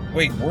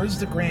Wait, where's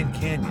the Grand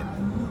Canyon?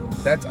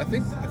 that's I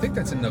think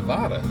that's in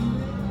Nevada.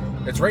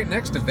 It's right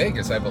next to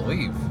Vegas, I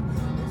believe.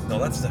 No,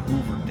 that's the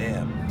Hoover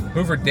Dam.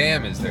 Hoover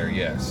Dam is there,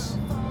 yes.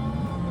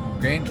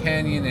 Grand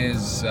Canyon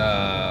is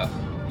I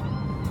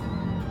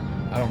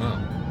don't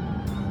know.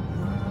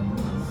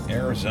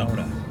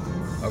 Arizona,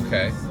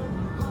 Okay.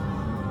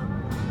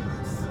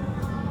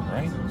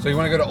 right? So you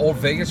want to go to Old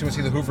Vegas? You want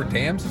to see the Hoover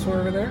Dams? That's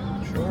over there.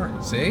 Sure.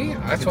 See,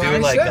 that's Could why do I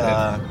like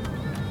said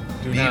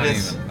it. Do not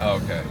Beavis. even. Oh,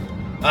 okay.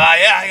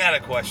 Yeah, I got a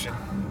question.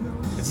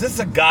 Is this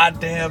a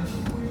goddamn?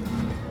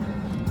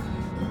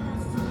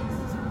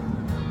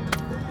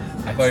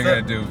 I thought you were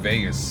gonna do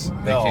Vegas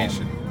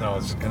vacation. No, I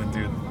was gonna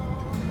do.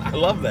 I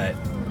love that.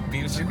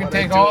 Beavis You and can Butthead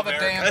take to all the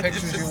America. damn It's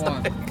pictures you just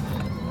want. like-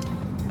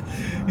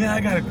 Yeah,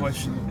 I got a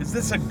question. Is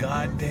this a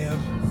goddamn?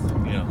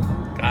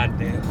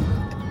 Goddamn.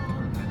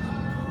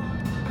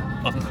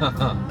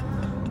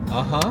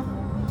 Uh-huh.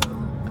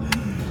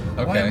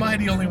 Okay. Why am I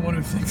the only one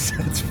who thinks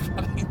that's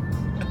funny?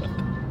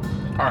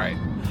 All right.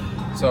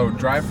 So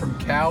drive from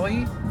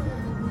Cali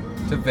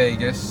to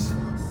Vegas,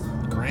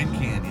 Grand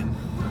Canyon,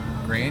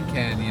 Grand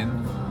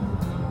Canyon,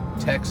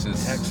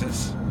 Texas.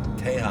 Texas,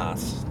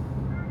 Tejas.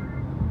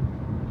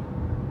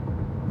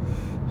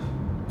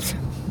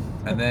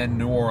 And then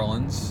New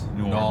Orleans.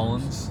 New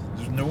Orleans.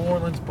 Is New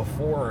Orleans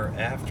before or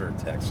after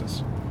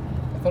Texas?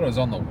 I thought it was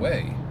on the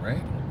way,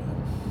 right?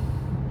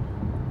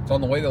 It's on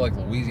the way to like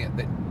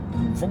Louisiana.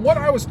 From what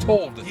I was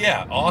told,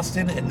 Yeah,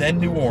 Austin and then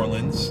New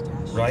Orleans,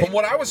 right? from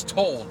what I was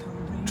told,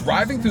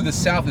 driving through the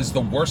South is the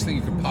worst thing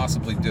you could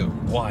possibly do.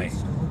 Why?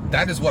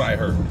 That is what I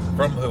heard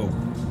From who?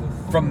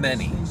 from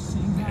many.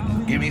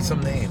 Give me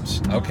some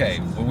names. Okay,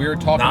 when we were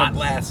talking, Not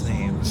last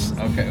names.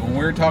 okay, when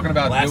we were talking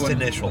about Last doing,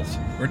 initials.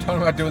 we were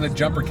talking about doing the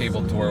jumper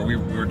cable tour. We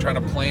were trying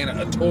to plan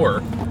a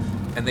tour,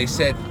 and they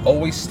said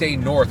always stay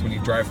north when you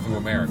drive through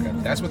America.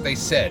 That's what they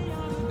said.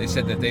 They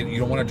said that you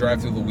don't want to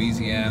drive through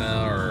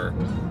Louisiana or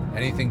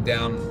anything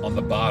down on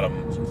the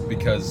bottom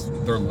because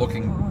they're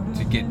looking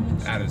to get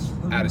out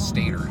of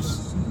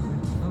staters.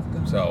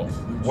 So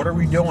What are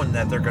we doing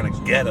that they're gonna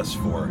get us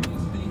for?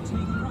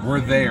 we're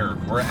there.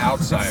 We're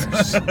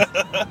outsiders.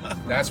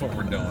 That's what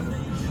we're doing.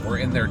 We're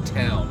in their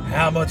town.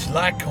 How much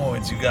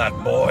Litecoins you got,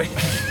 boy?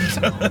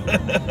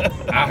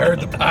 I heard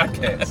the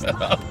podcast.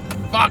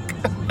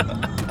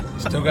 Fuck.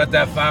 Still got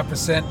that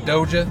 5%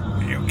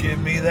 Doja? You give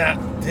me that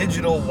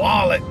digital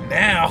wallet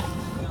now,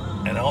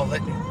 and I'll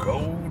let you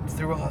go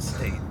through our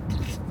state.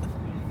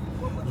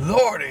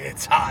 Lordy,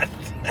 it's hot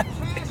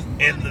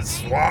in the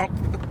swamp.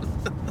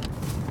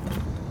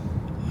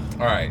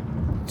 All right.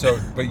 So,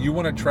 but you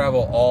want to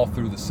travel all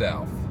through the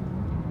South.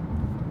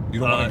 You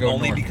don't want to go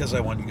only north. because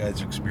I want you guys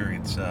to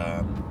experience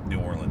New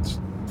Orleans,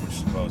 which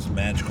is the most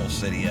magical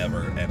city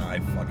ever, and I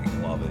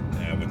fucking love it.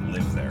 And I would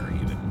live there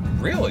even.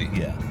 Really?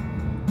 Yeah,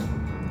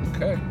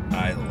 Okay.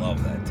 I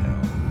love that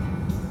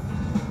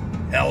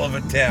town. Hell of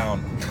a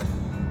town.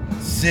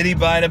 City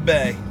by the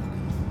bay.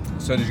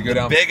 So did you go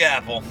down? Big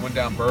Apple. Went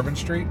down Bourbon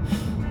Street.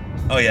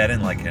 Oh yeah, I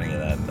didn't like any of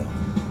that though.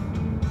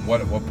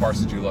 What parts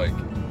did you like?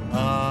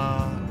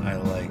 I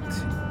liked.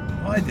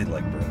 Well, I did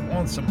like Bourbon.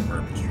 Well, some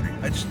Bourbon Street.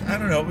 I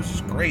don't know. It was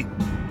just great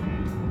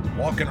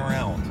walking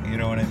around. You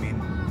know what I mean?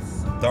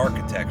 The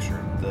architecture.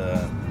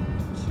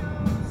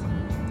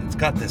 It's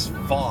got this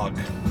fog.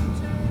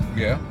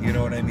 Yeah. You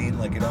know what I mean?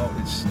 Like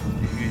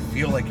you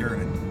feel like you're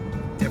in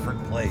a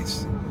different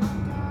place.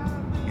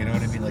 You know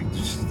what I mean? Like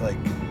just like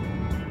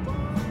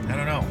I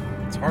don't know.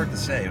 It's hard to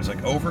say. It was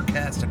like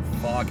overcast and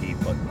foggy,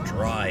 but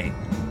dry.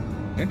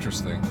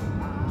 Interesting.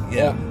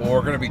 Yeah. Well,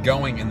 we're going to be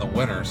going in the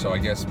winter, so I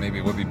guess maybe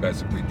it would be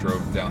best if we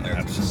drove down there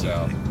to the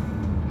south.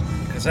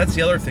 Because that's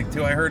the other thing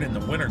too. I heard in the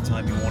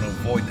wintertime you want to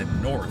avoid the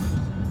north.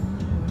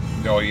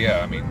 Oh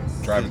yeah, I mean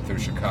driving through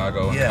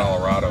Chicago and Yeah.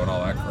 Colorado and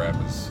all that crap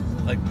is.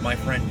 Like my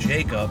friend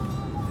Jacob,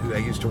 who I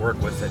used to work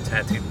with at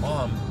Tattooed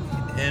Mom,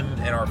 him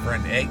and our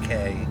friend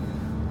AK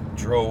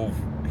drove.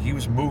 He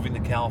was moving to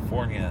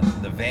California.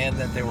 The van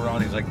that they were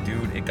on, he was like,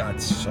 dude, it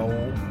got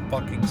so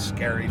fucking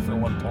scary for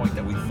one point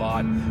that we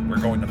thought we're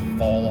going to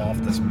fall off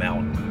this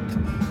mountain.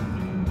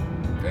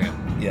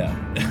 Damn. Yeah.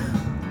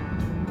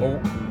 Well,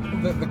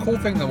 the cool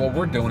thing though, what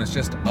we're doing is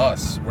just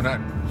us. We're not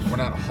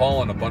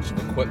hauling a bunch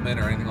of equipment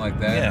or anything like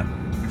that.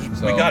 Yeah.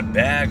 So We got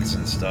bags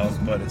and stuff,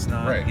 but it's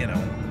not, Right. you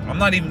know, I'm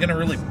not even going to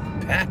really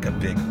pack a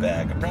big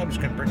bag. I'm probably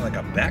just going to bring like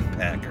a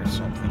backpack or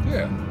something.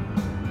 yeah,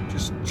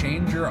 just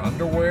change your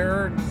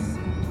underwear.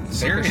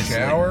 Seriously. Take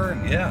a shower.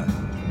 Yeah.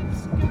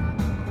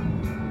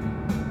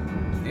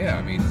 Yeah,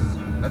 I mean,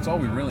 that's all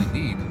we really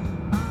need.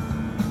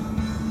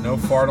 No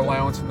fart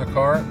allowance in the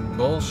car.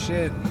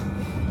 Bullshit.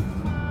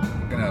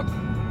 We're gonna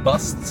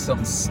bust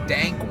some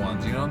stank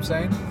ones, you know what I'm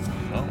saying?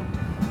 Oh.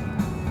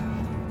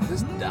 Did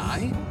this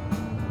die?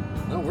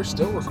 No, we're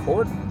still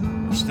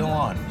recording. We're still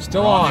on.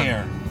 Still We're on.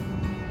 here.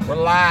 We're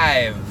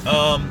live.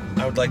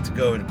 I would like to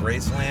go to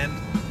Graceland.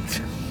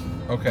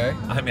 Okay.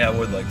 I mean, I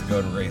would like to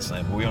go to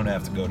Graceland, but we don't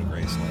have to go to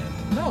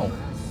Graceland. No.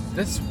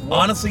 This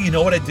Honestly, you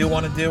know what I do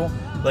want to do?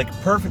 Like,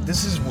 perfect.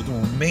 This is the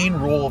main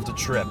rule of the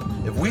trip.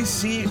 If we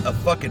see a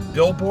fucking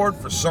billboard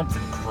for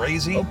something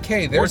crazy...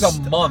 Okay, there's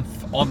a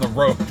month on the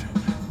road.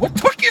 What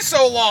took you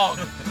so long?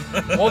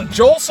 Well,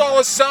 Joel saw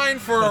a sign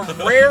for a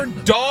rare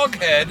dog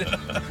head,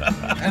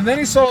 and then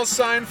he saw a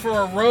sign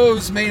for a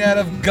rose made out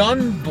of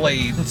gun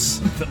blades.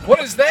 What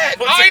is that?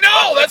 I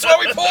know! That's why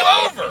we pulled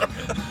over!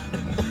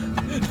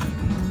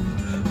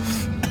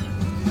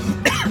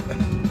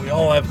 We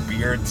all have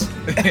beards.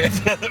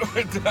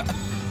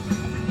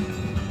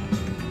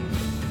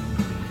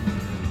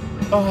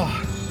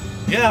 Oh,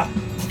 yeah.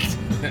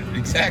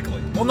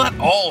 Exactly. Well, not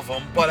all of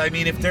them, but I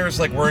mean, if there's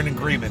like, we're in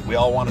agreement, we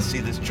all want to see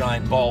this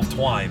giant ball of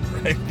twine,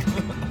 right?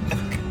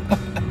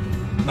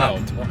 No,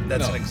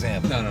 that's no, an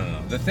example. No.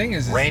 The thing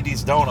is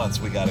Randy's Donuts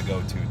we got to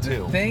go to,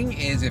 too. The thing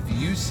is, if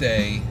you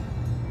say,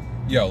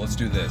 "Yo, let's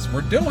do this,"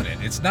 we're doing it.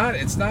 It's not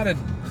a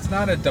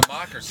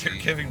democracy.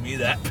 You're giving me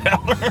that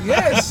power.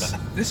 Yes,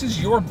 this is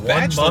your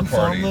bachelor 1 month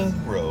party. on the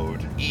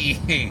road.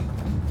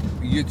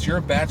 It's your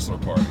bachelor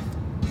party.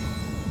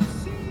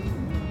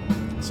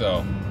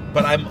 So,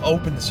 but I'm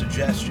open to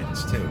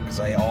suggestions too, because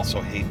I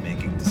also hate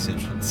making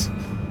decisions.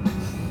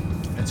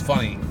 It's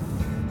funny.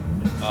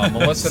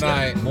 Melissa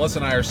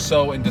and I are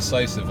so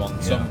indecisive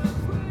on some.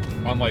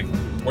 I'm like,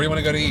 where do you want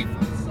to go to eat?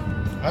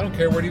 I don't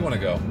care. Where do you want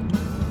to go?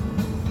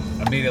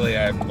 Immediately,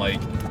 I'm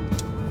like,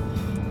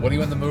 what are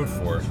you in the mood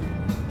for?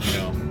 You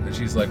know. And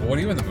she's like, what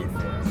are you in the mood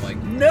for? I'm like,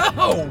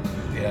 no.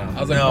 Yeah. I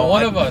was like, well,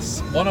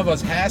 one of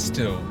us has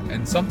to.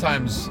 And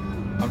sometimes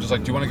I'm just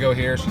like, do you want to go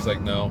here? She's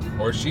like, no.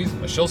 Or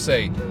she'll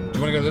say, do you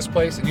want to go to this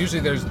place? And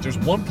usually there's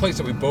one place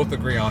that we both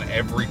agree on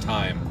every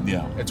time.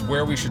 Yeah. It's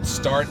where we should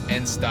start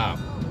and stop.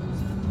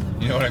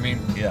 You know what I mean?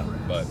 Yeah.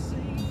 But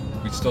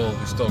we still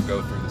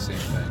go through the same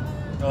thing.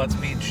 No, it's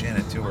me and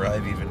Shannon too, where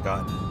I've even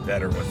gotten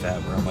better with that,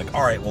 where I'm like,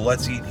 all right, well,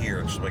 let's eat here.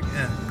 And she's like,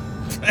 eh.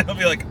 And I'll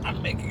be like,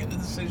 I'm making a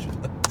decision.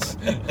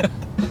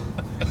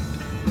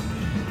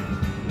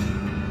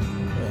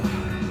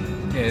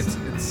 Yeah,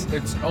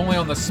 it's only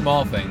on the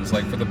small things.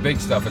 Like for the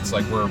big stuff, it's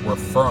like we're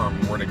firm,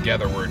 we're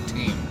together, we're a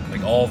team.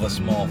 Like all the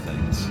small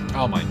things.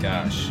 Oh my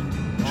gosh,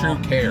 true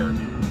care,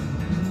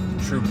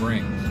 true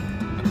bring.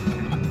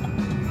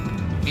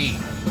 Eat.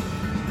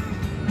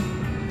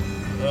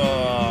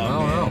 I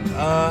don't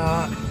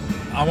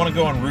know. I want to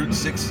go on Route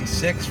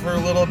 66 for a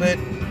little bit.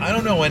 I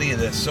don't know any of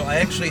this, so I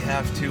actually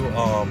have to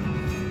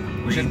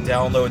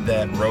download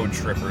that Road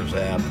Trippers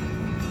app.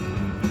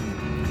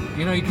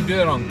 You know, you can do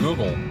that on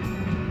Google.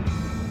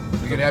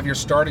 You can have your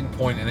starting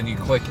point, and then you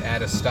click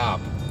add a stop.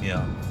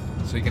 Yeah.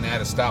 So you can add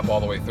a stop all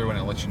the way through, and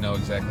it lets you know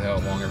exactly how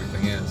long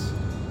everything is.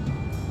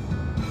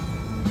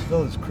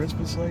 Those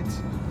Christmas lights?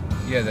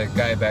 Yeah, that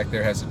guy back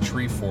there has a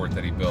tree fort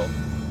that he built.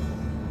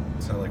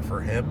 Is that like for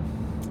him?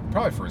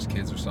 Probably for his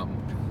kids or something.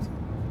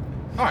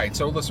 All right,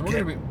 so listen,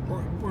 we're gonna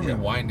be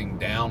winding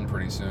down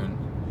pretty soon.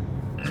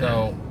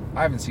 So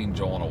I haven't seen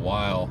Joel in a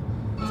while.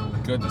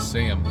 Good to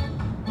see him.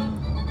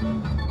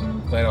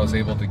 Glad I was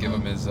able to give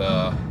him his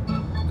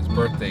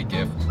birthday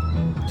gift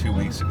 2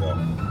 weeks ago.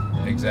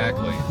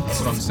 Exactly. That's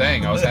what I'm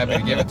saying. I was happy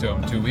to give it to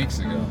him 2 weeks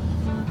ago.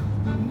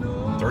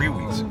 3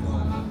 weeks ago.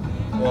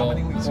 Well, How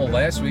many weeks ago?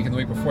 last week and the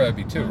week before that'd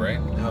be 2, right?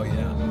 Oh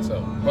yeah.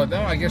 So, but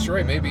no, I guess you're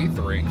right. Maybe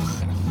 3.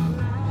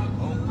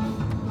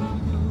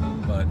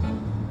 But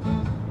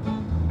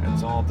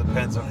It all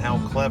depends on how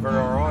clever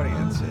our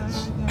audience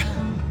is.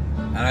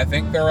 and I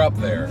think they're up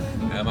there.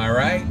 Am I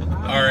right?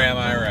 Or am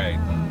I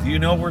right? Do you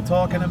know what we're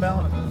talking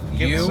about?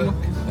 Give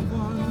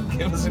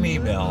us an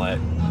email at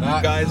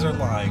you guys are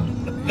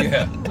lying.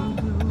 Yeah.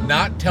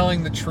 Not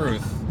telling the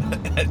truth.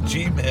 at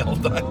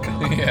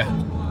gmail.com. Yeah.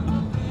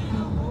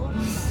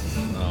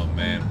 Oh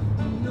man.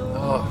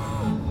 Oh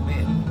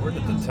man, where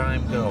did the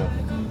time go?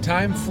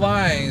 Time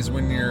flies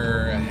when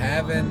you're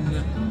having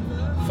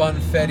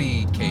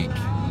funfetti cake.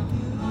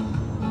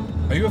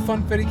 Are you a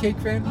funfetti cake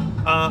fan?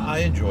 I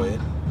enjoy it.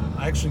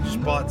 I actually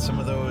just bought some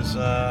of those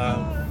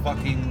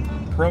fucking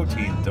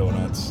protein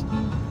donuts.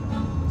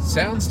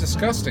 Sounds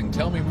disgusting.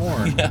 Tell me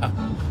more.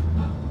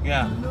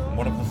 Yeah.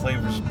 One of the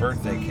flavors is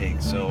birthday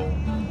cake, so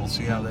we'll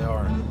see how they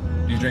are.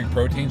 Do you drink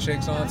protein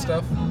shakes and all that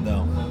stuff?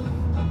 No.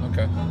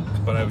 Okay.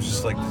 But I was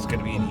just like, this is going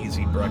to be an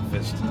easy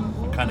breakfast.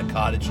 I'm kind of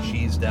cottage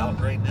cheesed out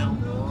right now.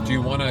 Do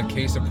you want a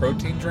case of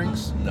protein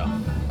drinks? No.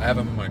 I have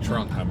them in my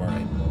trunk. I'm all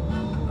right.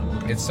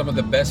 Okay. It's some of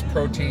the best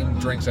protein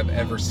drinks I've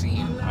ever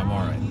seen. I'm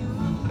all right.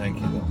 Thank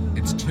you, though.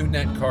 It's 2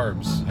 net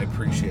carbs. I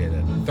appreciate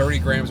it. 30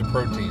 grams of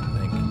protein.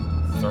 Thank you.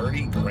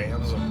 30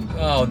 grams of...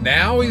 Oh,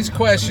 now he's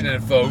questioning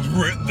it, folks.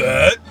 With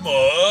that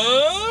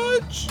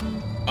much?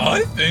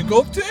 I think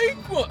I'll take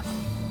one.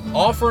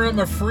 Offering him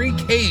a free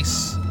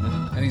case.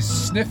 And he's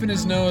sniffing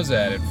his nose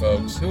at it,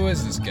 folks. Who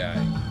is this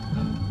guy?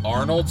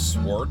 Arnold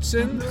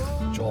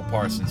Schwarzenegger? Joel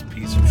Parsons,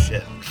 piece of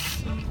shit.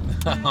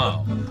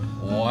 Oh,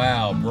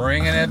 wow.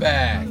 Bringing it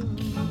back.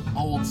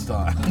 Old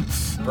style.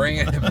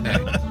 Bringing it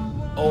back.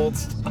 Old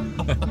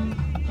style.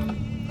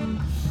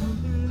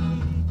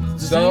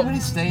 Does So- anybody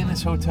stay in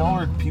this hotel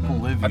or do people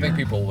live here? I think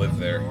people live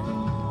there.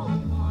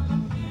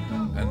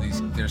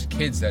 and there's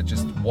kids that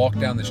just walk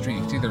down the street.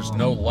 You see, there's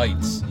no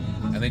lights,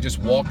 and they just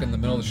walk in the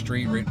middle of the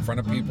street right in front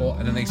of people,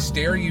 and then they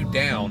stare you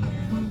down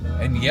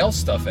and yell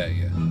stuff at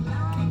you.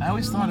 I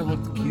always thought it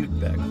looked cute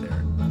back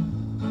there.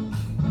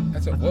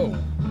 That's a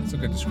That's a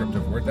good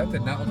descriptive word. That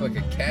did not look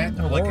like a cat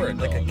No, or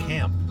like a a dog.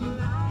 camp.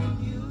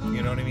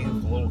 You know what I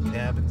mean? Little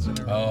cabins and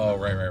everything. Oh,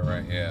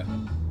 right, yeah.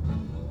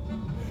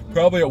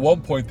 Probably at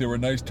one point they were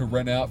nice to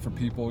rent out for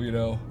people, you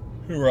know,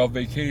 who were on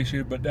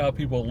vacation, but now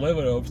people live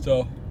in them,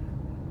 so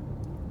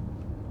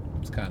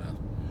it's kind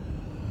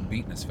of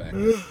beating us back.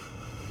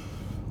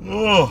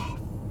 Oh,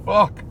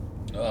 fuck.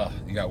 Ugh,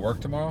 you got work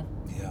tomorrow?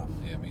 Yeah.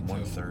 Yeah, me too.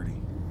 1:30.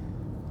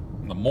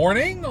 In the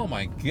morning? Oh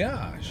my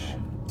gosh.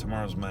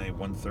 Tomorrow's my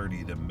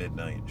 1:30 to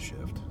midnight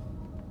shift.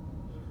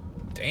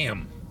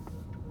 Damn.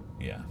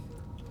 Yeah.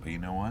 But you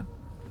know what?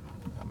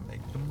 I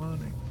make the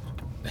money.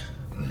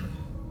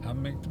 I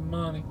make the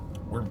money.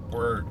 We're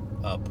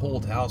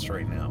pulled house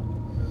right now.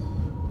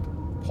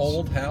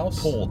 Pulled house?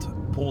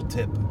 Pulled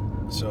tip.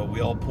 So we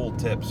all pull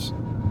tips,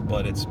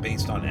 but it's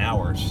based on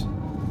hours.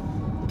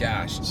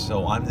 Gosh.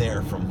 So I'm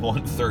there from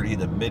 1:30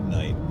 to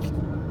midnight.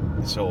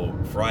 So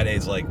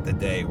Friday's like the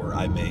day where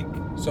I make.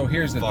 So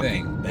here's the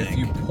Fucking thing. bank. If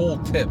you pull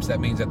tips, that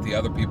means that the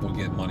other people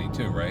get money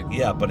too, right?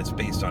 Yeah, but it's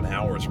based on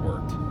hours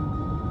worked.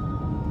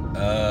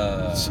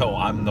 Uh, So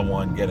I'm the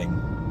one getting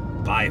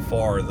by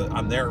far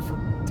I'm there for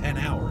 10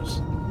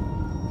 hours.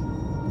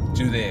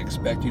 do they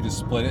expect you to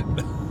split it?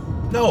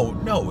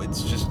 No,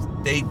 it's just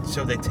they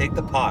take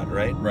the pot,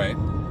 right? Right.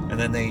 And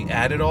then they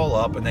add it all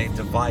up and they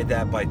divide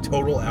that by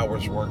total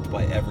hours worked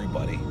by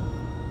everybody.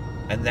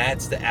 And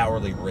that's the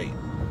hourly rate.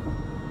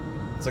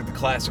 It's like the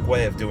classic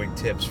way of doing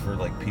tips for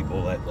like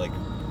people that like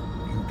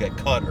who get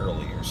cut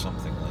early or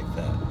something like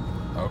that.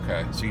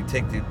 Okay. So you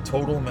take the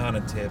total amount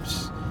of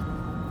tips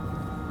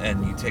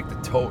and you take the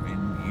total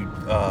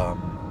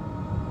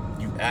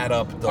you add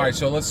up the All right,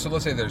 so let's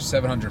say there's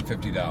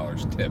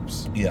 $750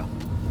 tips. Yeah.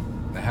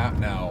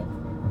 Now,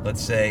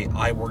 Let's say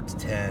I worked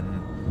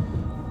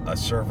 10, a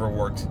server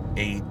worked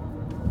 8,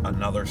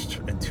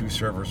 and 2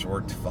 servers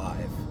worked 5.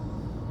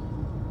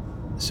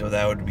 So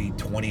that would be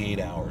 28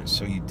 hours.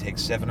 So you take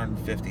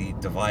 750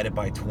 divided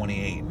by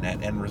 28, and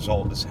that end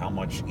result is how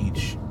much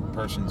each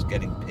person's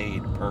getting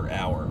paid per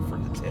hour for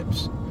the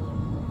tips.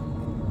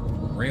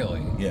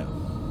 really? Yeah.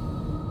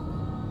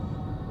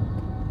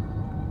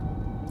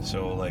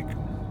 So like,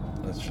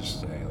 let's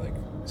just say like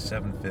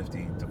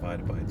 750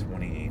 divided by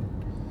 28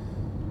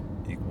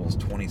 equals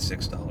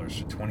 $26.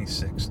 So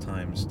 26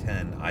 times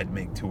 10, I'd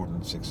make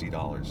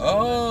 $260.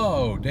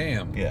 Oh,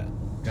 damn. Yeah.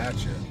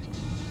 Gotcha.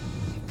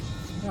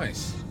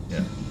 Nice.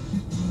 Yeah.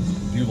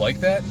 Do you like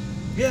that?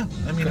 Yeah.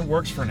 I mean, it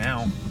works for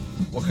now.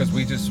 Well, because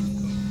we just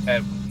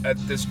at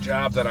this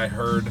job that I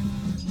heard,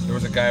 there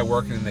was a guy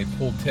working and they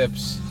pulled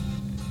tips,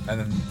 and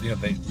then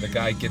the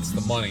guy gets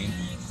the money,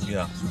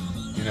 Yeah.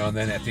 and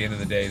then at the end of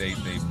the day they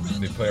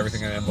put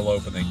everything in an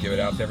envelope and they give it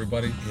out to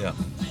everybody. Yeah.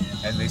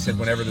 And they said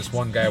whenever this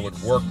one guy would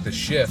work the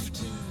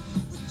shift,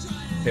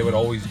 they would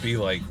always be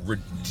like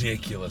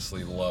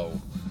ridiculously low.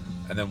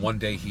 And then one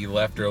day he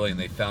left early and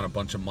they found a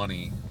bunch of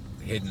money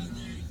hidden.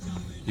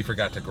 He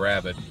forgot to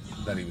grab it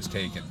that he was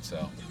taking.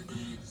 So.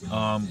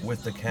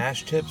 With the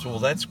cash tips, well,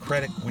 that's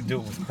credit. We do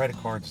it with credit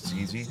cards. It's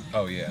easy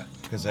Oh yeah.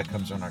 because that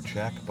comes on our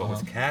check. But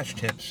with cash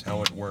tips,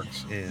 how it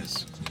works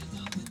is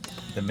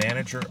the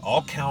manager.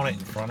 I'll count it in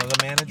front of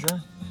the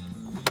manager,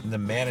 and the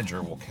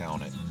manager will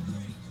count it,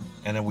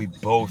 and then we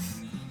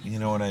both, you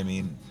know what I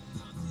mean,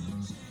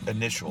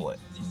 initial it.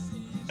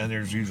 And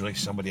there's usually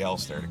somebody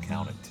else there to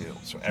count it too,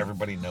 so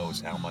everybody knows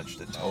how much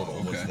the total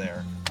was okay.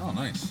 there. Oh,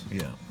 nice.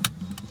 Yeah.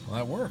 Well,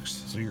 that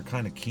works. So you're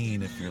kind of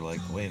keen if you're like,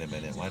 wait a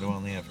minute, why do I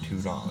only have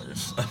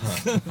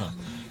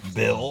 $2?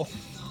 Bill,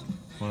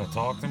 want to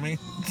talk to me?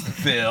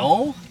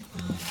 Bill?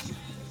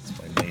 It's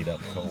my made-up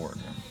coworker.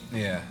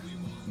 Yeah.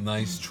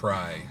 Nice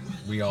try.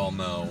 We all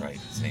know. Right,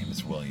 his name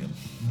is William.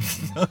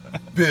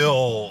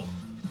 Bill.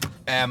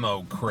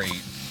 Ammo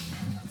crate.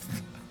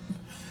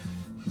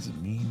 He's a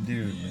mean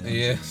dude, man.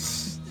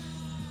 Yes.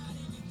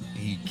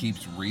 He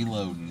keeps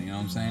reloading, you know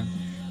what I'm saying?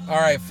 All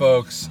right,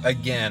 folks.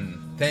 Again,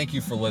 thank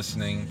you for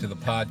listening to the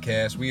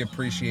podcast. We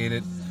appreciate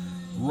it.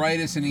 Write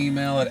us an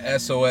email at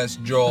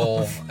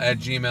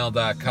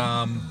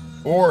sosjoel@gmail.com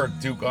Or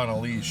Duke on a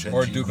Leash.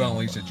 or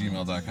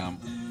dukeonleash@gmail.com.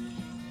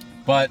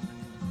 But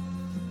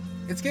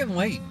it's getting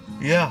late.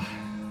 Yeah.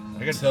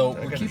 I got So,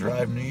 to we're keeping-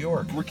 drive New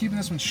York. We're keeping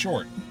this one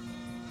short.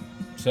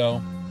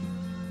 So,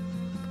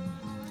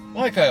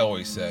 like I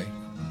always say,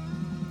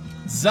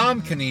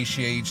 zamknij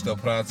się idź do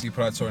pracy,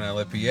 pracuj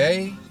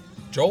najlepiej.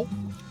 Joel?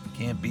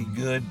 Can't be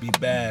good, be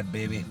bad,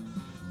 baby.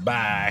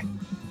 Bye.